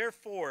are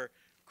therefore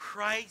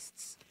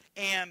Christ's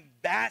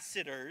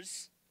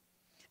ambassadors,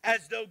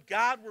 as though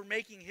God were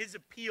making his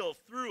appeal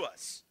through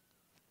us.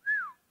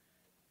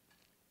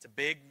 It's a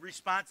big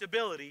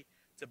responsibility.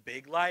 It's a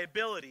big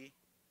liability.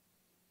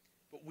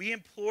 But we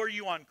implore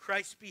you on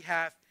Christ's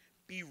behalf,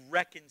 be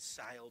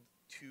reconciled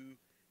to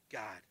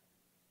God.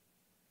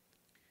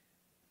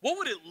 What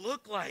would it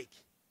look like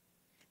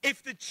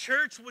if the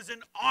church was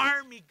an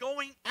army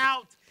going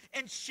out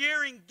and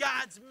sharing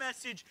God's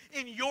message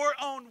in your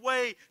own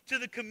way to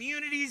the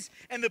communities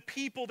and the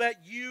people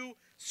that you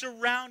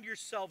surround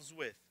yourselves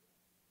with?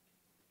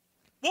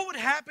 What would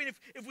happen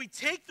if we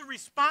take the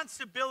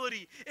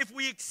responsibility, if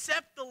we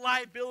accept the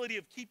liability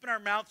of keeping our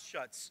mouths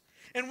shut,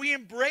 and we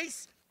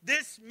embrace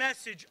this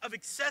message of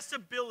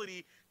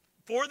accessibility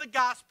for the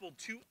gospel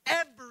to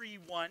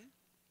everyone,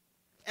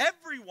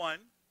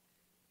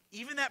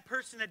 even that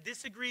person that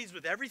disagrees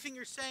with everything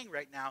you're saying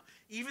right now,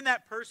 even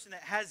that person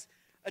that has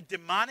a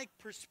demonic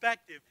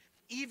perspective,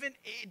 even,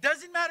 it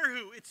doesn't matter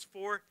who, it's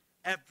for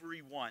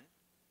everyone.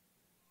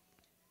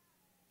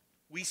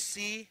 We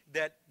see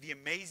that the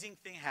amazing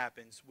thing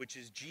happens, which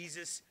is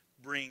Jesus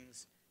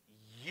brings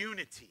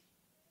unity.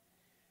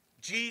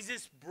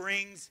 Jesus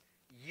brings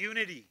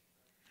unity.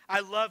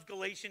 I love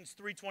Galatians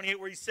 3:28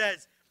 where he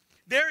says,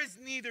 there is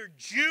neither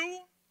Jew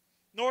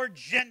nor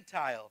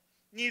Gentile,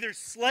 neither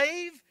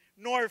slave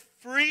nor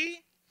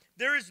free.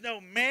 There is no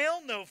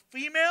male, no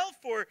female,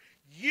 for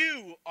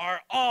you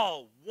are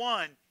all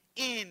one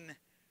in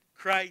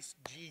Christ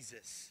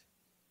Jesus.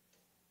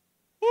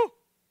 Woo!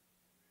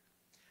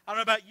 I don't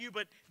know about you,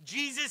 but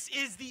Jesus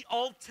is the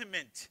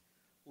ultimate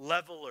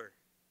leveler.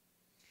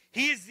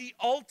 He is the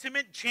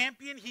ultimate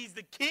champion. He's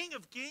the King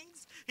of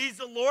kings. He's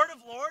the Lord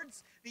of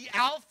lords, the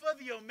Alpha,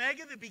 the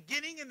Omega, the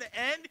beginning and the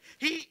end.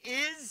 He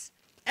is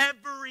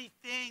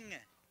everything.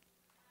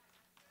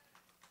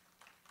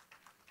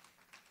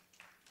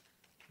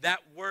 That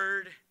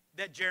word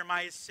that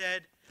Jeremiah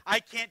said,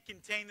 I can't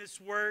contain this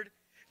word.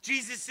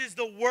 Jesus is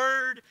the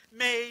Word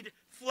made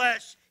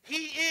flesh.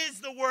 He is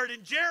the Word.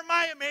 And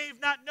Jeremiah may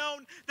have not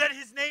known that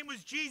his name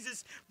was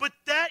Jesus, but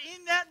that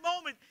in that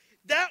moment,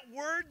 that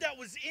word that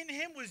was in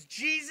him was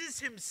Jesus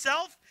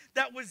himself,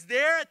 that was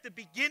there at the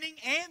beginning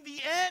and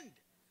the end.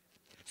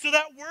 So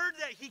that word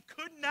that he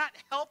could not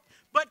help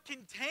but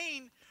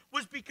contain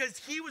was because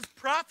he was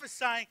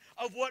prophesying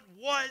of what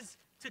was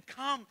to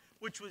come,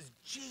 which was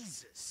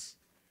Jesus.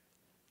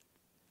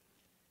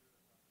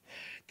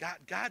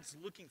 God's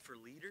looking for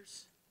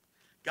leaders.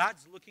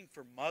 God's looking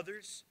for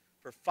mothers,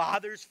 for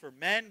fathers, for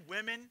men,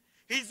 women.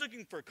 He's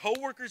looking for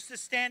co-workers to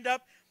stand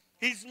up.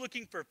 He's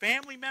looking for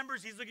family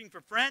members. He's looking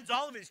for friends,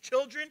 all of his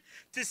children,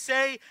 to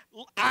say,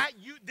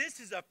 this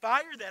is a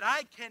fire that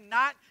I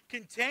cannot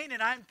contain,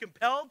 and I'm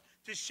compelled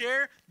to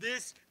share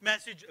this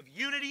message of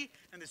unity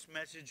and this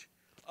message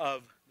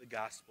of the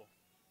gospel.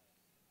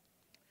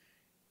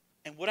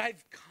 And what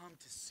I've come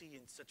to see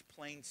in such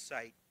plain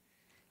sight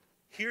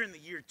here in the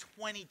year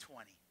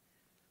 2020,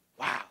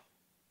 wow,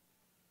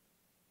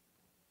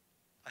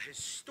 a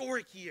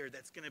historic year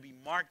that's going to be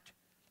marked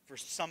for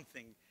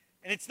something.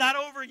 And it's not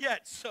over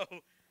yet, so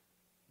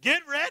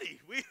get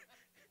ready.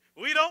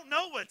 We don't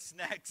know what's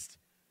next.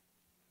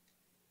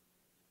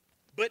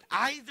 But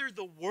either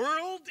the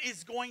world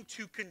is going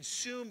to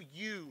consume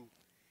you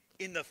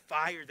in the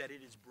fire that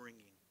it is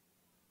bringing,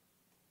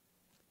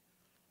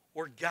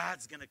 or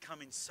God's going to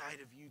come inside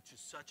of you to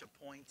such a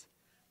point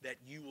that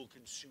you will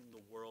consume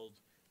the world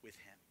with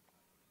him.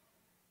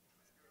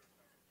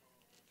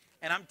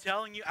 And I'm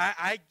telling you,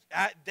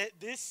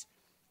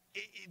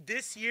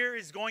 this year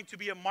is going to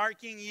be a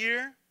marking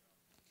year.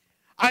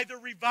 Either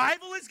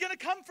revival is going to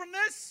come from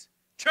this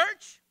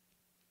church,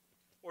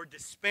 or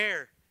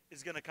despair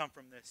is going to come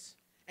from this,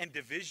 and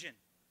division.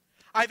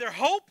 Either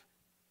hope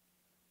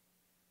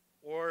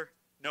or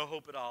no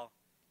hope at all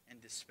and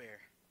despair.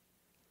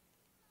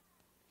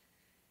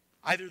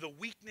 Either the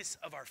weakness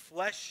of our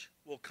flesh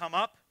will come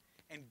up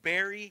and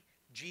bury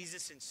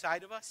Jesus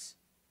inside of us,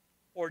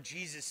 or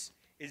Jesus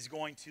is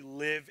going to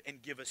live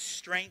and give us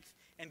strength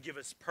and give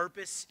us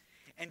purpose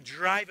and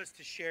drive us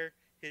to share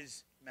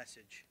his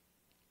message.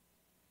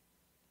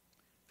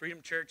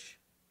 Freedom Church,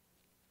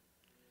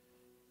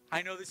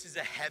 I know this is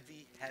a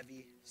heavy,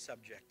 heavy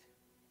subject.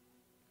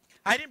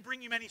 I didn't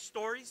bring you many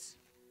stories.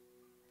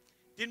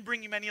 Didn't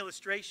bring you many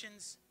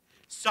illustrations.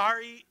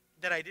 Sorry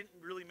that I didn't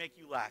really make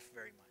you laugh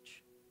very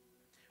much.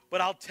 But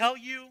I'll tell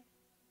you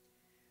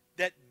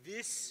that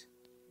this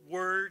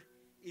word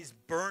is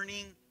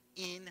burning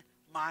in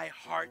my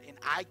heart, and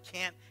I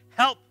can't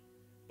help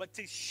but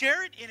to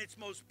share it in its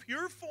most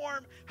pure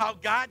form, how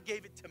God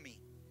gave it to me.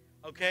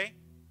 Okay?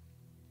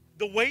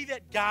 The way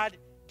that God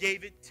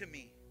gave it to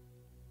me.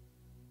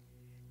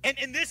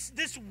 And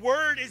this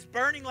word is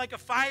burning like a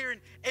fire,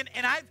 and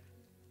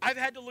I've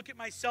had to look at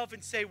myself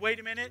and say, wait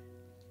a minute,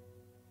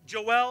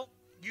 Joel,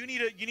 you need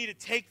to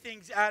take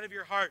things out of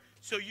your heart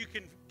so you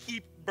can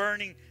keep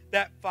burning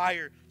that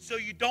fire, so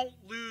you don't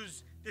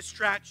lose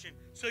distraction,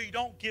 so you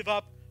don't give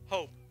up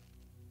hope.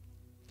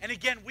 And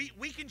again,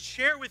 we can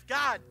share with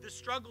God the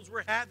struggles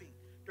we're having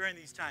during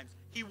these times.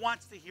 He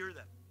wants to hear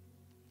them.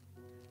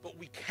 But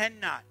we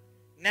cannot.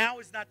 Now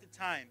is not the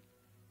time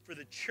for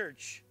the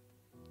church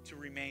to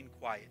remain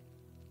quiet.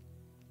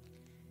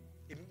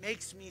 It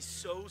makes me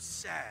so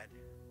sad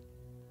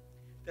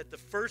that the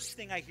first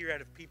thing I hear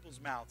out of people's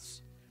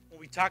mouths when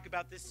we talk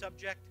about this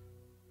subject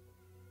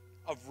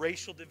of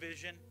racial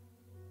division,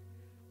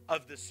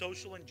 of the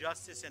social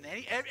injustice, and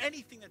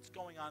anything that's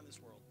going on in this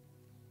world,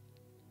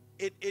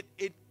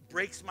 it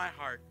breaks my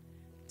heart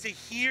to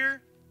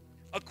hear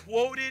a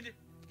quoted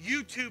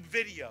YouTube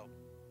video,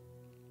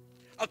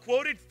 a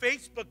quoted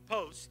Facebook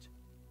post,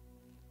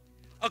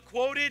 a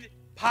quoted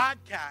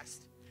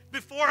podcast,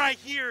 before I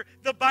hear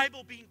the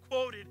Bible being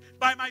quoted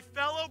by my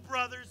fellow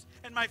brothers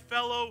and my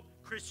fellow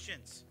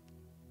Christians.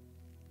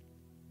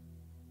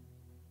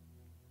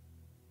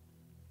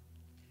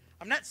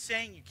 I'm not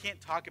saying you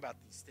can't talk about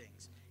these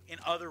things in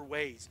other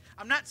ways.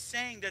 I'm not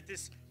saying that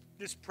this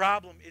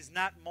problem is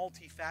not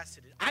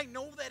multifaceted. I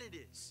know that it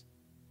is.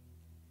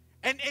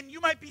 And you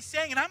might be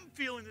saying, and I'm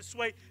feeling this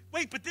way,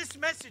 wait, but this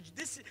message,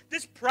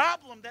 this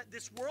problem that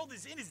this world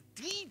is in is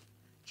deep,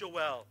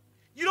 Joel.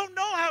 You don't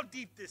know how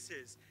deep this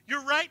is.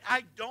 You're right,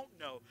 I don't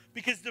know.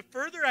 Because the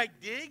further I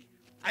dig,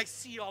 I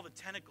see all the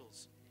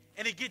tentacles.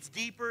 And it gets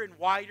deeper and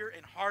wider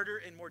and harder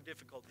and more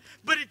difficult.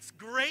 But it's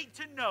great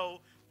to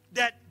know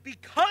that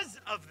because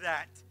of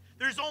that,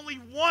 there's only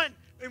one,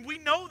 and we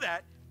know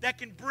that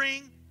can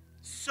bring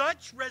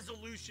such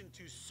resolution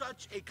to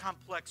such a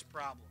complex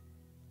problem.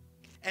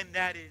 And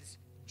that is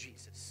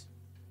Jesus.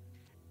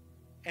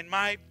 And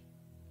my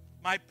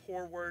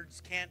poor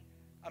words can't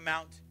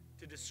amount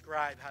to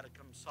describe how to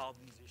come solve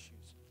these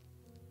issues.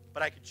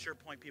 But I could sure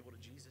point people to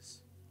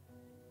Jesus.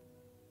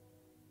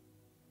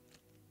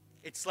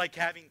 It's like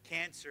having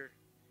cancer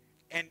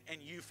and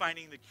you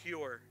finding the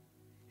cure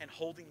and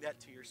holding that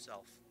to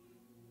yourself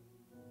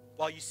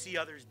while you see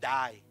others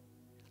die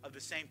of the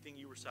same thing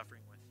you were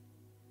suffering with.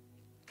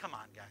 Come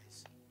on,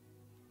 guys.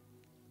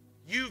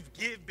 You've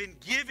been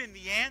given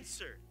the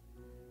answer.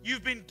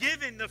 You've been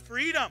given the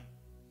freedom.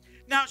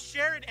 Now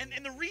share it.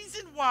 And the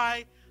reason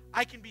why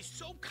I can be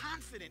so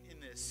confident in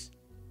this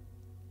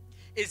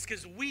is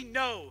because we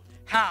know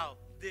how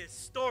this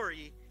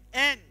story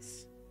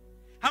ends.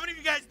 How many of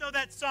you guys know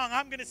that song,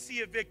 I'm going to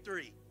see a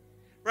victory?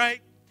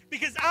 Right?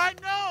 Because I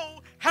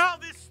know how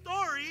this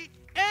story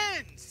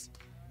ends.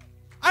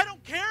 I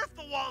don't care if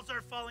the walls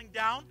are falling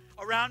down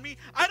around me.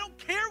 I don't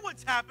care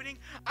what's happening.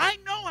 I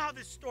know how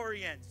this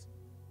story ends.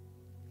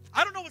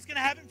 I don't know what's going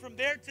to happen from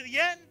there to the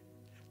end,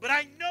 but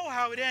I know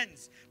how it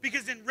ends.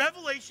 Because in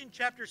Revelation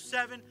chapter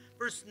 7,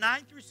 verse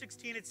 9 through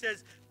 16, it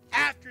says,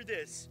 after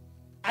this,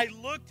 I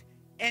looked,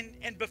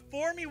 and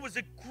before me was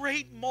a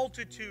great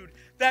multitude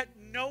that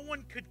no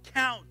one could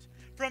count,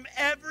 from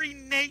every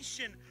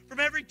nation,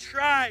 from every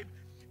tribe,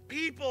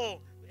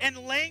 people, and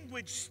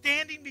language,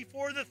 standing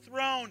before the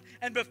throne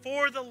and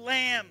before the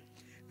Lamb.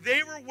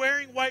 They were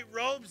wearing white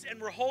robes and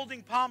were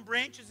holding palm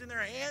branches in their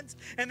hands,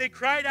 and they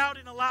cried out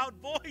in a loud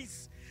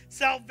voice,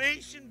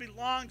 salvation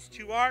belongs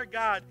to our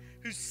God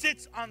who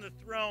sits on the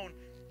throne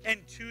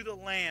and to the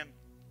Lamb.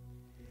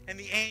 And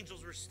the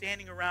angels were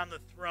standing around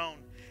the throne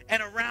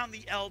and around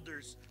the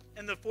elders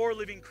and the four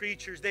living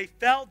creatures. They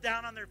fell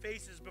down on their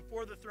faces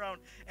before the throne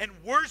and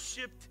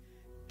worshiped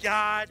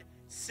God,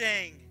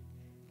 saying,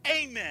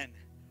 Amen.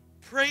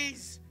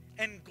 Praise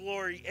and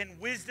glory and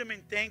wisdom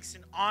and thanks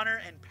and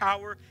honor and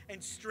power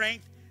and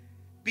strength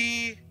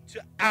be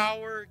to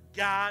our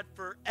God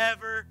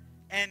forever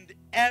and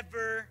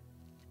ever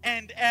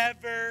and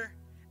ever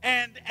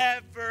and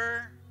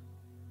ever.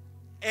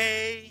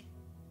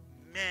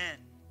 Amen.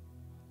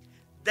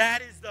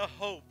 That is the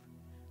hope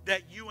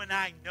that you and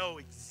I know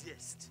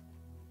exists.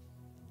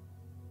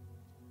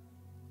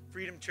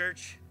 Freedom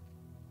Church,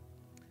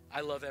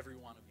 I love every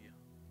one of you.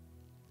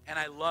 And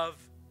I love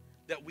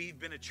that we've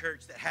been a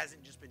church that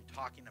hasn't just been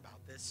talking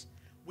about this.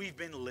 We've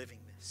been living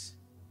this.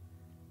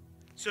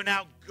 So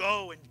now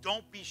go and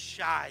don't be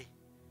shy.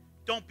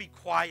 Don't be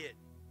quiet.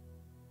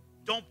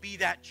 Don't be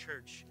that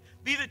church.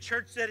 Be the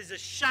church that is a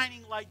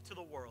shining light to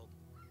the world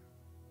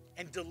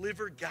and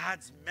deliver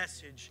God's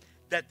message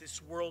that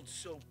this world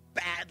so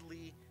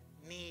badly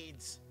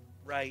needs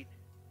right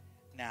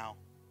now.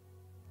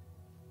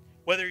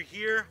 Whether you're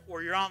here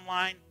or you're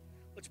online,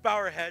 let's bow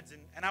our heads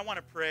and I want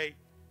to pray.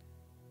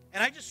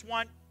 And I just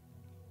want,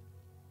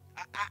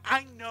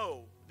 I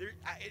know,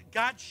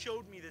 God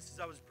showed me this as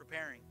I was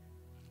preparing,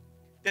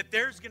 that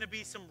there's going to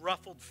be some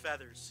ruffled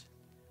feathers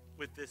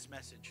with this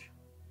message.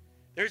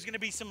 There's going to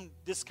be some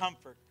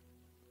discomfort.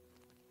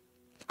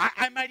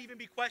 I might even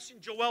be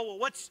questioned, Joel,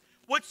 well,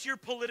 what's your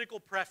political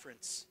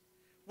preference?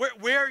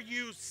 Where are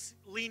you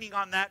leaning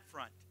on that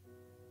front?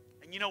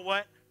 And you know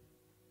what?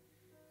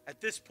 At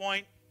this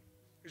point,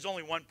 there's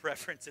only one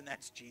preference, and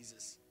that's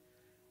Jesus.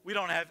 We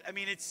don't have,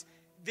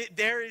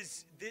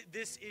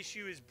 this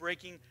issue is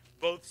breaking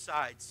both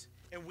sides,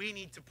 and we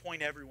need to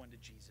point everyone to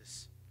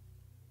Jesus.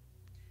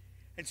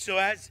 And so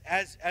as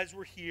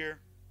we're here,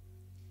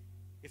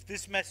 if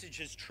this message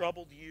has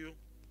troubled you,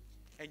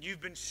 and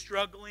you've been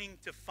struggling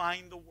to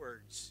find the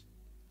words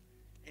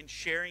in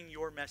sharing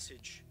your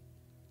message,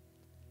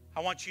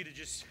 I want you to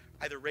just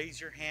either raise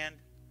your hand.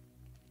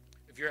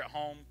 If you're at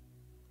home,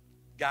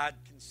 God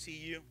can see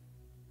you.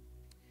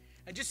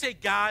 And just say,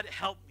 God,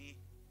 help me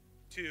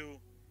to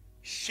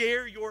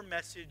share your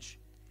message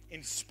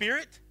in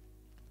spirit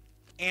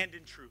and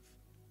in truth.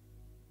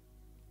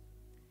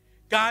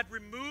 God,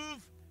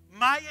 remove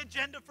my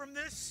agenda from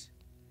this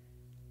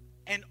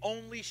and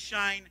only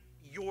shine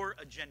your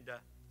agenda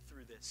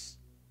through this.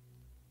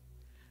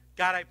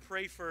 God, I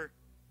pray for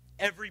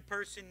every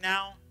person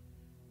now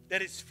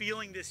that is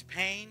feeling this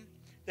pain,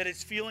 that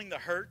is feeling the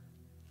hurt,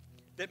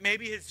 that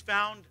maybe has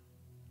found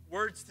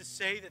words to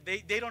say that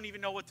they don't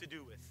even know what to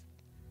do with.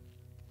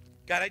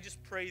 God, I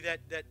just pray that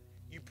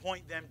you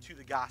point them to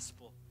the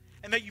gospel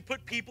and that you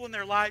put people in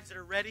their lives that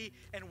are ready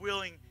and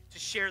willing to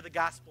share the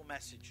gospel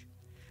message.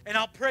 And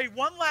I'll pray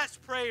one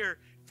last prayer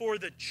for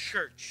the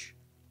church.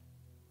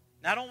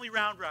 Not only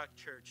Round Rock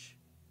Church,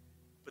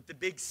 but the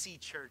Big C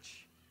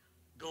Church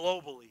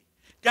globally.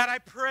 God, I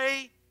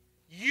pray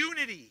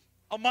unity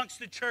amongst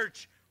the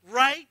church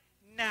right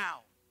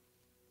now.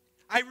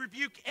 I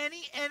rebuke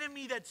any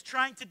enemy that's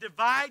trying to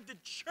divide the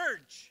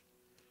church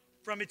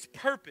from its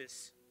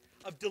purpose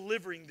of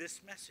delivering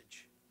this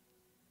message.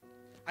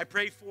 I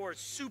pray for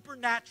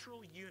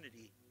supernatural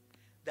unity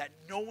that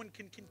no one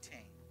can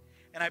contain.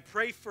 And I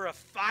pray for a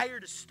fire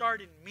to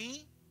start in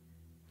me,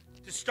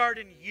 to start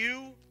in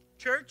you,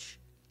 church,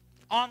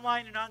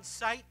 online and on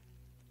site,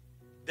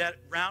 that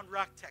Round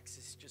Rock,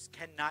 Texas just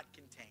cannot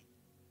contain.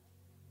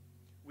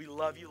 We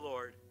love you,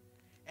 Lord,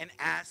 and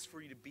ask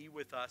for you to be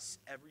with us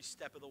every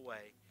step of the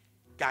way,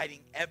 guiding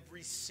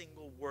every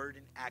single word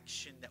and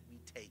action that we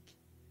take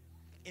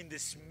in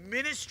this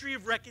ministry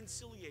of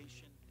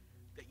reconciliation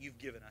that you've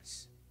given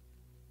us.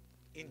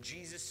 In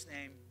Jesus'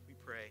 name we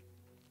pray.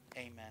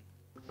 Amen.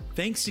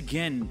 Thanks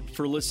again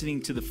for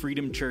listening to the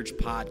Freedom Church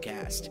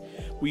podcast.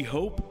 We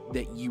hope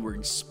that you were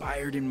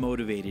inspired and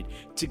motivated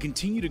to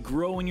continue to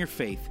grow in your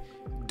faith.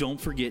 Don't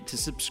forget to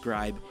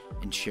subscribe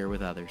and share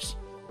with others.